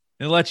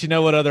 And let you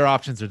know what other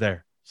options are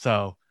there.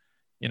 So,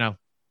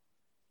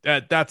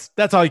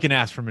 that's all you can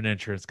ask from an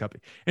insurance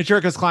company.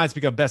 Insurica's clients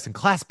become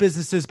best-in-class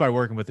businesses by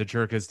working with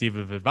Insurica's team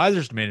of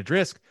advisors to manage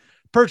risk,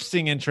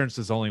 Purchasing insurance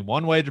is only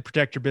one way to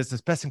protect your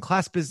business.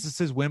 Best-in-class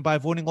businesses win by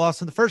avoiding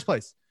loss in the first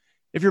place.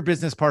 If your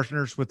business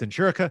partners with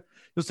Insurica,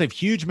 you'll save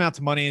huge amounts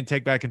of money and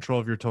take back control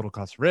of your total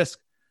cost of risk.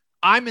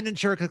 I'm an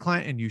Insurica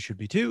client, and you should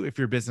be too. If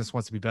your business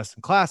wants to be best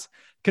in class,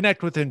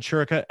 connect with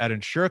Insurica at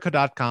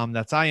insurica.com.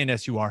 That's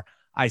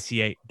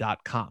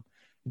INSURICA.com.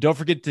 Don't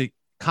forget to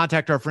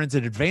contact our friends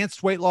at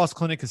Advanced Weight Loss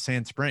Clinic of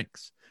Sand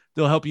Springs.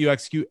 They'll help you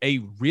execute a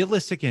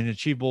realistic and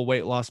achievable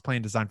weight loss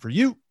plan designed for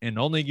you and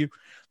only you.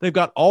 They've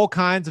got all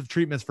kinds of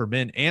treatments for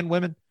men and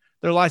women.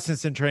 They're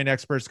licensed and trained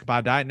experts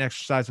combine diet and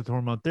exercise with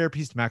hormone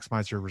therapies to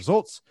maximize your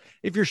results.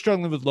 If you're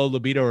struggling with low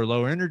libido or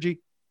low energy,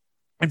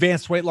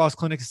 Advanced Weight Loss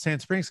Clinic of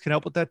Sand Springs can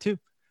help with that too.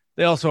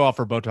 They also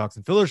offer Botox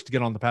and fillers to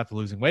get on the path to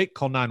losing weight.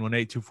 Call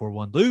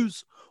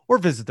 918-241-LOSE or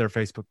visit their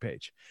Facebook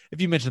page.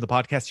 If you mention the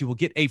podcast, you will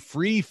get a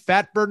free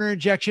fat burner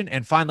injection.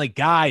 And finally,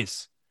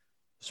 guys,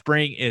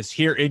 spring is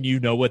here, and you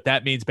know what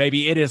that means,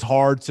 baby. It is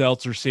hard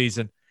seltzer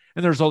season,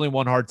 and there's only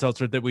one hard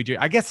seltzer that we do.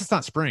 I guess it's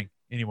not spring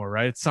anymore,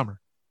 right? It's summer.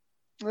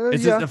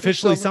 Is it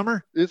officially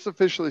summer? It's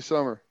officially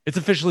summer. It's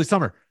officially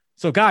summer.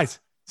 So,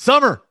 guys,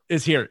 summer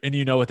is here, and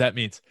you know what that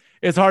means.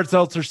 It's hard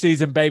seltzer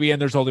season, baby,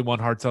 and there's only one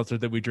hard seltzer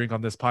that we drink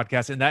on this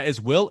podcast, and that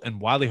is Will and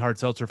Wiley Hard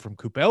Seltzer from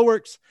Coop Ale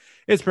Works.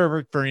 It's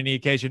perfect for any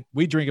occasion.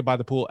 We drink it by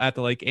the pool, at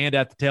the lake, and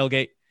at the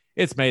tailgate.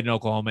 It's made in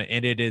Oklahoma,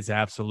 and it is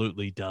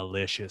absolutely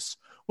delicious.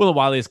 Will and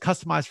Wiley is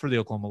customized for the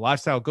Oklahoma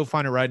lifestyle. Go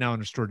find it right now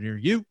in a store near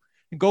you,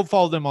 and go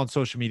follow them on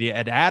social media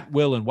at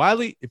Will and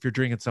Wiley. If you're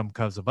drinking some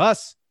because of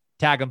us,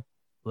 tag them,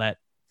 let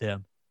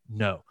them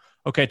know.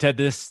 Okay, Ted,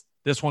 this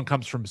one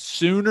comes from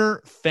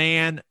Sooner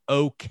Fan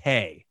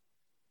OK.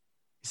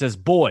 He says,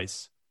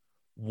 boys,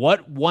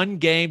 what one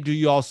game do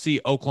you all see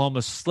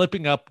Oklahoma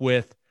slipping up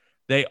with?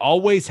 They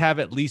always have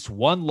at least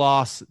one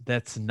loss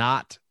that's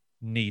not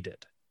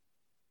needed.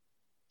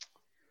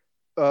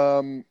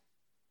 I'll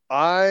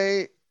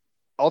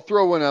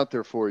throw one out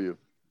there for you.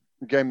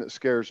 A game that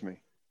scares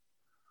me.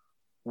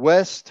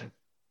 West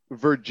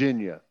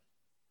Virginia.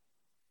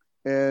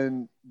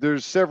 And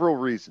there's several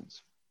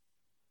reasons.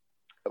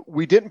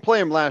 We didn't play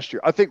them last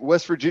year. I think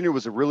West Virginia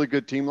was a really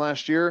good team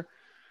last year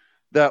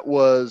that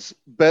was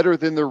better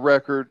than their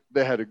record.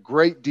 They had a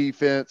great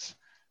defense.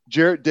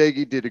 Jarrett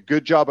Dagey did a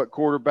good job at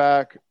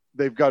quarterback.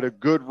 They've got a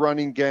good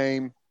running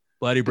game.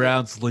 Bloody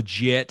Brown's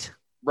legit.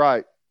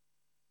 Right.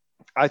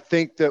 I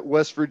think that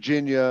West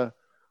Virginia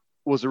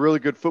was a really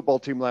good football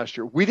team last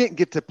year. We didn't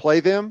get to play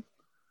them.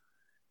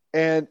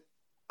 And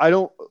I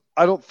don't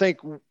think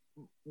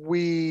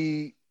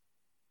we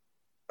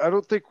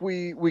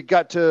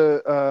got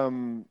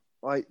to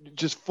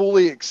just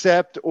fully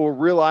accept or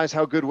realize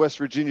how good West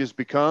Virginia's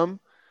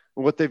become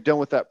and what they've done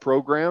with that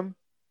program.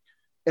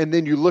 And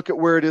then you look at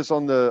where it is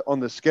on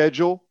the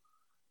schedule.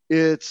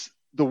 It's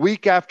the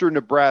week after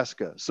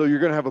Nebraska. So you're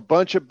going to have a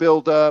bunch of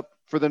buildup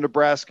for the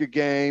Nebraska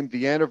game,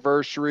 the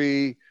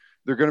anniversary.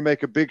 They're going to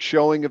make a big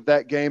showing of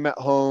that game at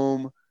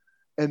home.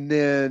 And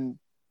then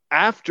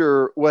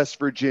after West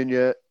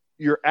Virginia,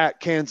 you're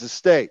at Kansas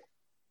State,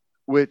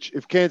 which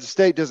if Kansas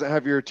State doesn't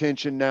have your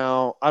attention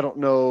now, I don't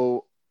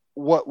know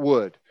what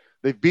would.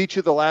 They've beat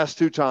you the last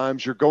two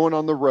times. You're going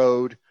on the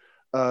road.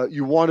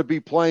 You want to be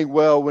playing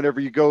well whenever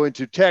you go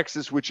into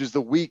Texas, which is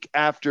the week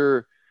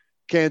after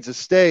Kansas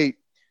State.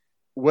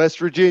 West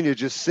Virginia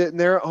just sitting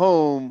there at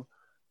home,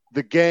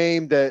 the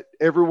game that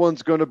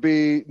everyone's going to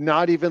be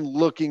not even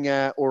looking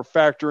at or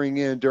factoring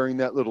in during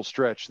that little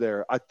stretch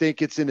there. I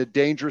think it's in a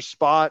dangerous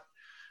spot.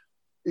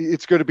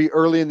 It's going to be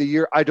early in the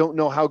year. I don't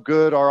know how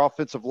good our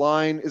offensive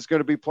line is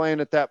going to be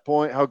playing at that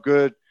point, how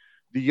good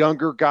the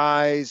younger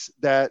guys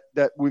that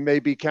we may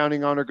be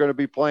counting on are going to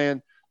be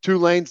playing.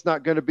 Tulane's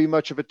not going to be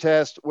much of a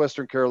test.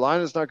 Western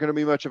Carolina's not going to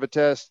be much of a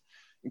test.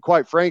 And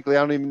quite frankly, I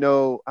don't even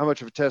know how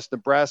much of a test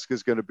Nebraska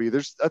is going to be.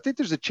 I think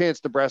there's a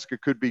chance Nebraska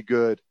could be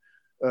good,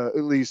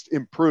 at least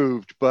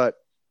improved, but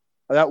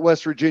that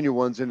West Virginia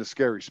one's in a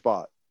scary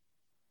spot.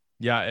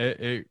 Yeah,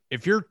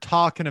 if you're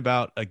talking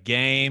about a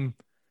game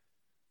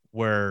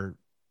where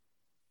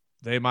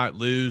they might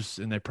lose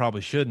and they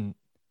probably shouldn't,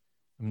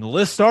 I mean, the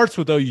list starts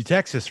with OU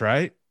Texas,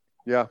 right?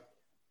 Yeah.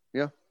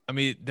 Yeah. I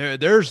mean,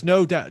 there's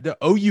no doubt. The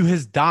OU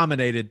has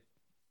dominated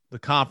the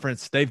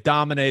conference. They've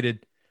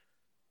dominated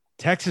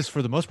Texas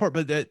for the most part,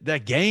 but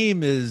that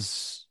game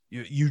is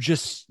you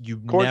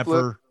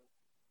never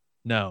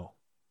know.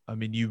 I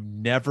mean, you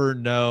never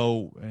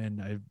know.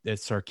 And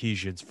it's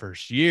Sarkisian's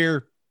first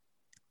year.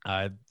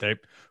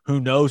 Who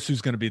knows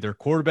who's going to be their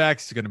quarterback?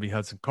 Is it going to be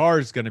Hudson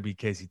Card? Is it going to be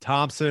Casey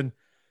Thompson?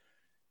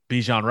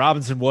 Bijan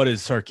Robinson? What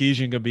is Sarkisian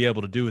going to be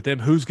able to do with them?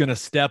 Who's going to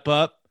step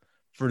up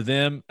for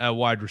them at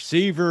wide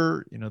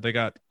receiver? You know, they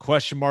got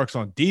question marks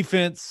on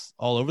defense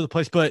all over the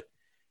place, but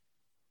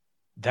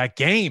that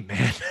game,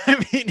 man, I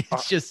mean,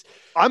 it's just,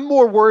 I'm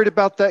more worried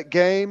about that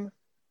game.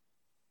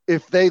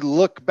 If they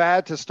look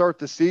bad to start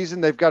the season,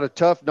 they've got a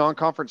tough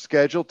non-conference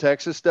schedule.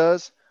 Texas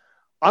does.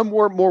 I'm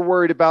more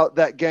worried about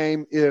that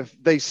game if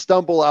they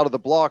stumble out of the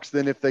blocks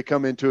than if they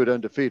come into it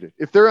undefeated.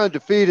 If they're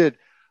undefeated,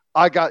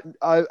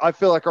 I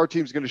feel like our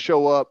team's going to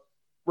show up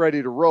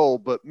ready to roll.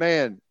 But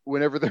man,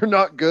 whenever they're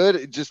not good,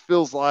 it just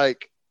feels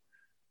like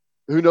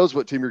who knows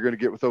what team you're going to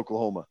get with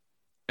Oklahoma.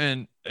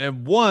 And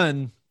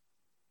one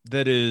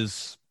that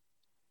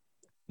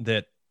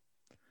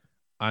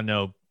I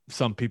know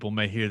some people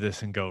may hear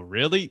this and go,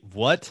 really?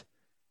 What?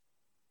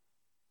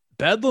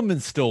 Bedlam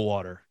and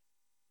Stillwater.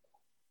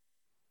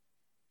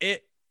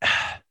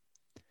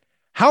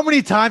 How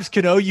many times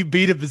can OU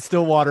beat him in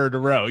Stillwater in a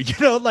row?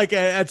 Like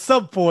at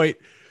some point,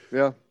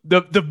 yeah,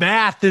 the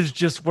math is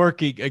just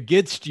working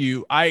against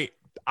you. I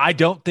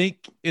don't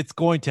think it's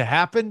going to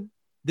happen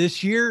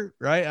this year,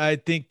 right? I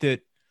think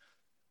that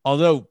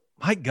although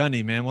Mike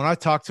Gundy, man, when I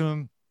talked to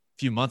him a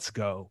few months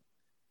ago,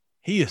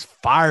 he is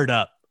fired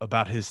up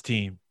about his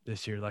team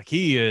this year. Like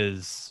he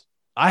is,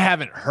 I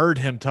haven't heard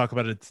him talk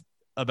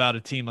about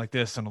a team like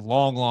this in a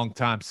long, long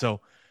time.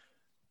 So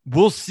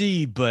we'll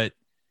see, but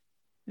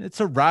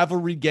it's a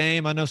rivalry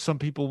game. I know some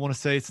people want to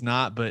say it's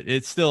not, but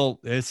it's still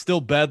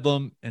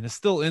Bedlam and it's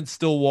still in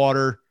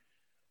Stillwater.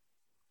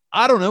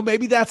 I don't know.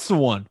 Maybe that's the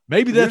one.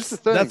 Maybe that's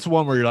the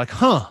one where you're like,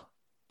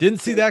 didn't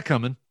see that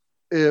coming.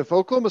 If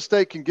Oklahoma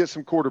State can get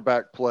some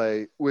quarterback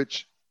play,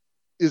 which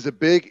is a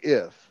big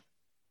if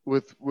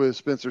with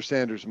Spencer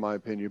Sanders, in my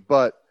opinion,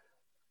 but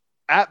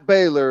at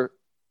Baylor's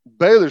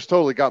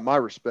totally got my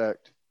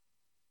respect.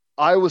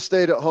 Iowa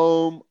State at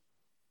home,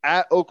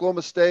 at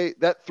Oklahoma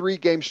State, that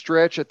 3-game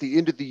stretch at the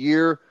end of the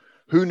year,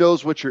 who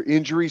knows what your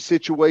injury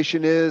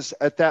situation is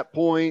at that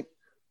point.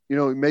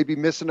 Maybe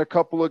missing a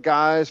couple of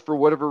guys for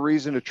whatever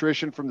reason,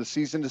 attrition from the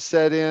season to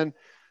set in.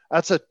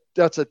 That's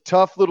a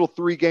tough little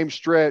 3-game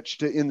stretch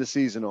to end the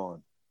season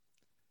on.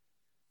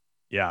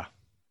 Yeah.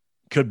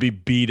 Could be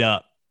beat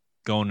up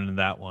going into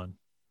that one,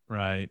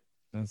 right?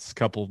 That's a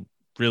couple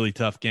really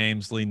tough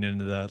games leading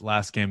into the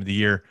last game of the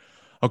year.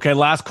 Okay,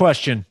 last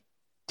question,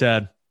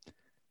 Ted.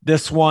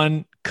 This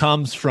one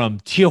comes from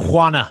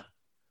Tijuana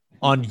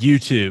on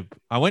YouTube.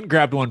 I went and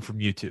grabbed one from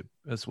YouTube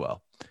as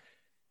well.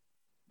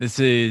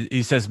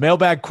 He says,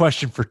 mailbag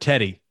question for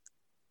Teddy.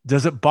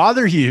 Does it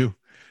bother you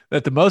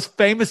that the most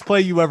famous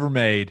play you ever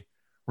made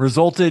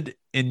resulted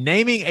in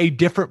naming a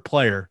different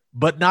player,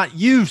 but not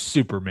you,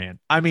 Superman?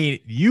 I mean,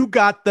 you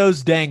got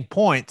those dang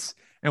points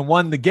and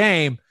won the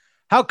game.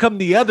 How come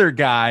the other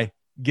guy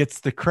gets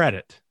the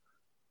credit?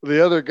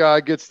 The other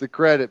guy gets the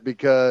credit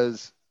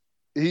because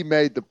he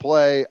made the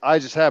play. I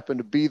just happened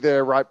to be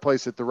there, right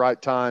place at the right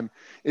time.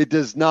 It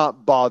does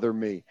not bother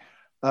me.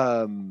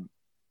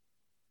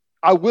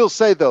 I will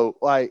say though,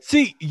 I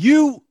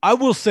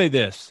will say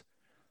this.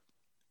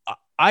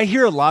 I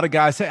hear a lot of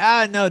guys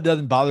say, no, it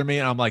doesn't bother me.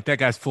 And I'm like, that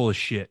guy's full of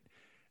shit.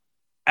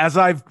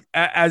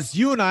 As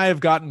you and I have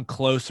gotten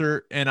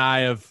closer and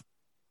I have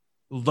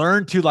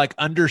learned to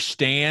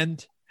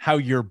understand how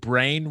your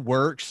brain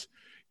works,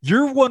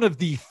 you're one of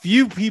the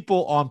few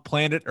people on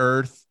planet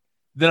Earth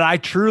that I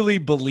truly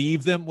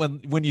believe them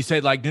when you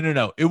say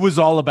no, it was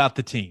all about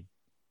the team.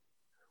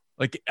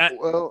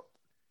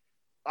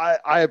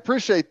 I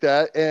appreciate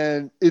that.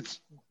 And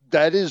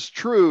that is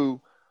true,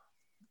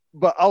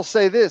 but I'll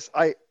say this.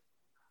 I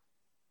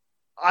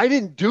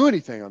didn't do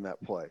anything on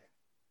that play.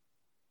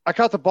 I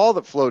caught the ball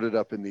that floated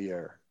up in the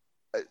air.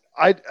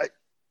 I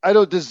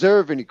don't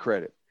deserve any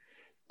credit.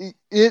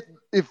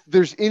 If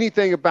there's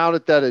anything about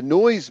it that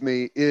annoys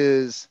me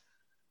is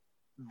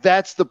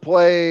that's the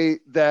play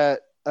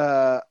that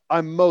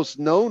I'm most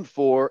known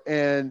for.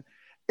 And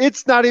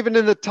it's not even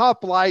in the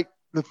top,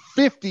 the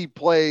 50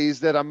 plays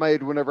that I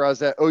made whenever I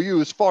was at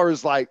OU, as far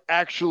as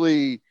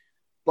actually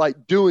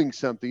doing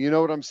something, you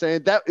know what I'm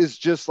saying? That is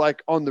just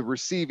on the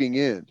receiving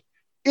end.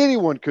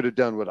 Anyone could have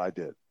done what I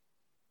did.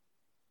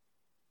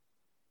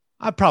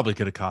 I probably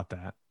could have caught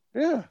that.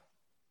 Yeah.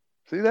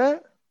 See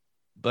that?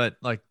 But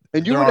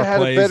and you would have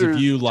had a better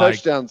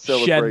touchdown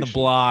celebration. Shedding the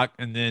block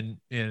and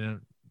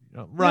then,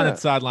 running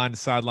sideline to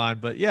sideline.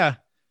 But yeah,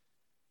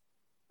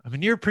 I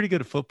mean, you're pretty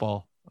good at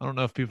football. I don't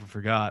know if people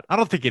forgot. I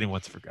don't think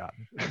anyone's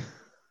forgotten.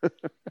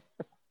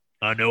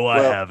 I know I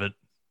haven't.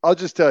 I'll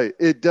just tell you,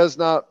 it does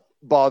not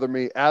bother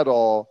me at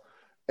all.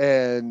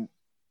 And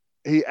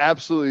he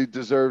absolutely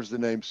deserves the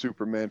name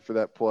Superman for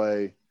that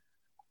play.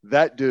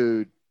 That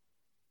dude,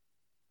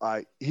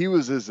 he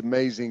was as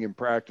amazing in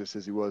practice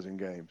as he was in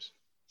games.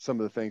 Some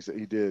of the things that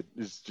he did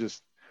is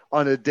just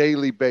on a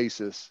daily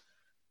basis,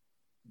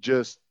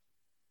 just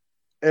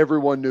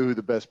everyone knew who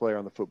the best player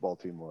on the football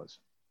team was.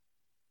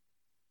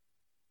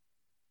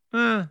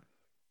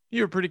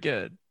 You were pretty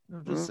good.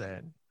 I'm just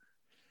saying.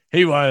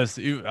 He was.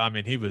 He's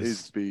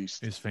a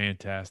beast. He's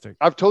fantastic.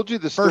 I've told you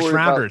the story first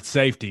rounder at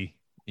safety.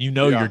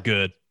 You're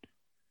good.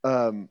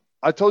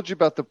 I told you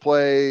about the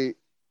play,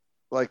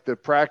 the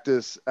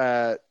practice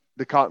at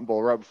the Cotton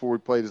Bowl right before we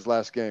played his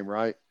last game,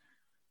 right?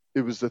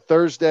 It was the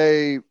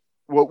Thursday,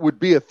 what would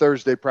be a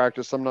Thursday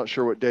practice. I'm not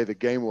sure what day the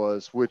game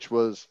was, it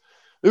was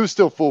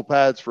still full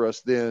pads for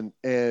us then.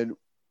 And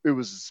it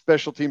was a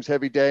special teams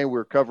heavy day. And we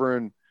were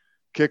covering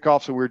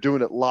kickoffs and we were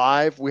doing it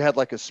live. We had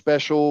a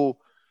special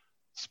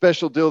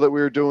deal that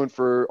we were doing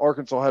for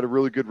Arkansas, had a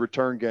really good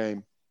return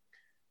game.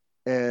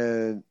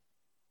 And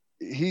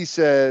he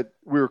said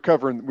they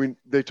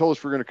told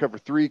us we were going to cover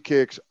 3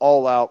 kicks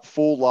all out,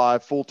 full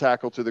live, full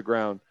tackle to the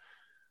ground.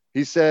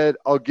 He said,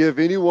 I'll give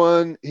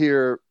anyone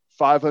here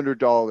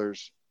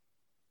 $500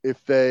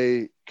 if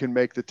they can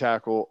make the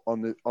tackle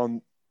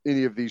on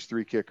any of these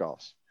 3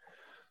 kickoffs.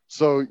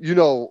 So,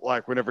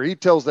 like whenever he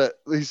says that,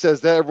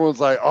 everyone's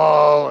like,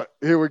 oh,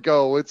 here we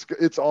go.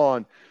 It's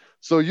on.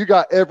 So you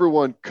got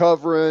everyone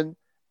covering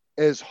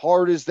as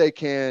hard as they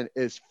can,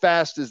 as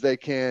fast as they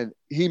can.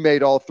 He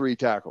made all 3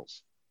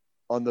 tackles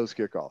on those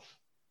kickoffs.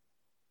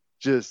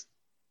 Just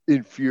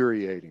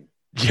infuriating.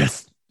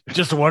 Just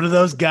one of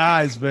those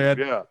guys, man.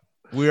 Yeah.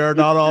 We are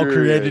not all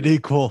created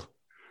equal.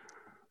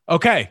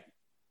 Okay.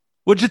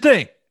 What'd you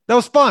think? That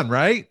was fun,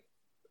 right?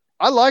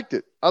 I liked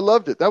it. I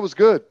loved it. That was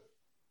good.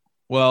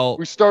 Well,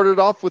 we started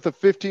off with a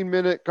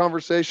 15-minute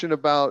conversation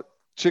about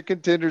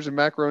chicken tenders and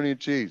macaroni and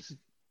cheese.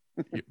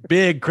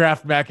 Big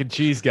Kraft mac and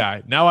cheese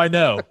guy. Now I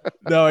know.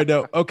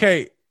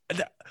 Okay.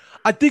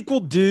 I think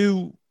we'll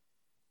do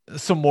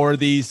some more of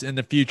these in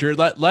the future.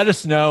 Let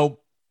us know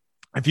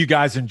if you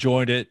guys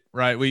enjoyed it,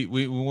 right?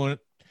 We want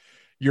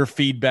your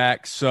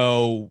feedback.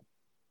 So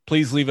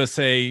please leave us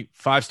a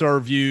 5-star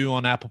review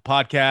on Apple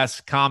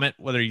Podcasts, comment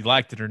whether you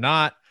liked it or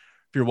not.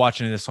 If you're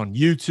watching this on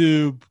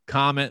YouTube,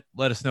 comment,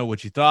 let us know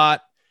what you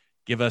thought.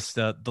 Give us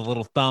the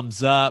little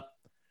thumbs up.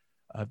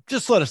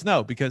 Just let us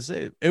know, because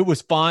it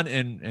was fun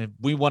and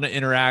we want to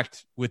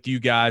interact with you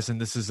guys, and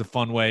this is a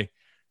fun way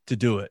to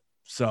do it.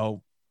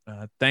 So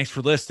thanks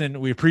for listening.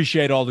 We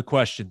appreciate all the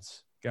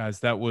questions,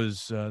 guys. That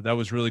was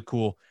really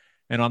cool.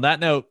 And on that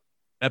note,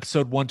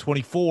 episode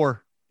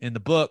 124 in the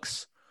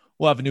books.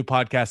 We'll have a new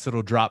podcast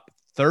that'll drop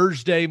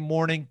Thursday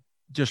morning.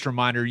 Just a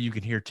reminder, you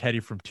can hear Teddy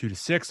from 2 to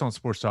 6 on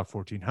Sports Talk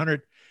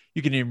 1400.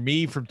 You can hear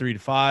me from 3 to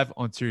 5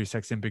 on Sirius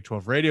XM Big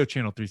 12 Radio,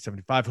 channel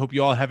 375. Hope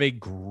you all have a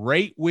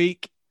great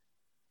week.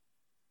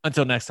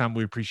 Until next time,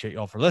 we appreciate you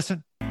all for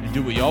listening. And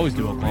do what you always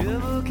do,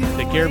 Oklahoma.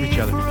 Take care of each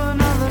other.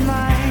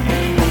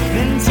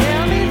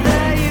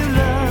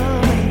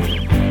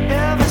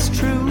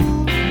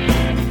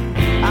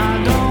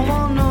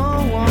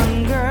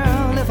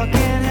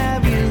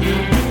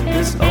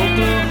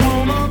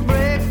 Oklahoma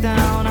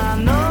breakdown,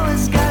 I know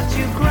it's got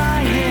you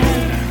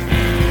crying.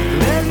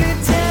 Let me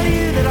tell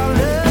you that I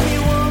love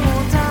you one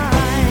more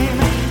time,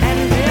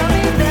 and tell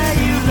me that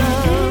you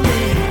love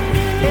me,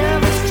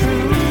 if it's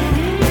true.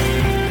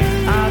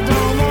 I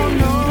don't want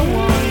no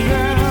one,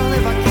 girl,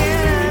 if I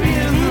can't have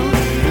you.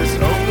 This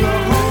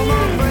Oklahoma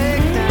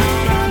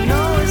breakdown, I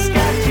know it's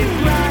got you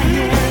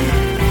crying.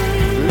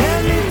 Let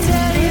me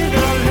tell you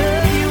that I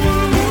love you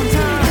one more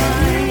time.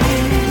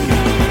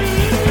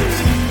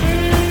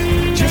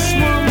 Just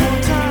one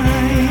more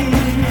time.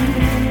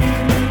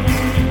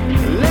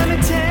 Let me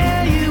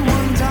tell you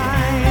one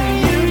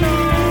time,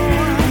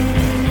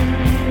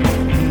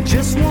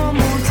 just one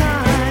more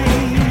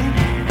time.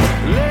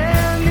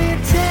 Let me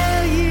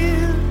tell you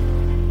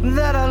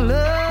that I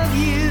love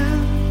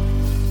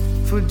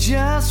you for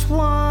just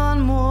one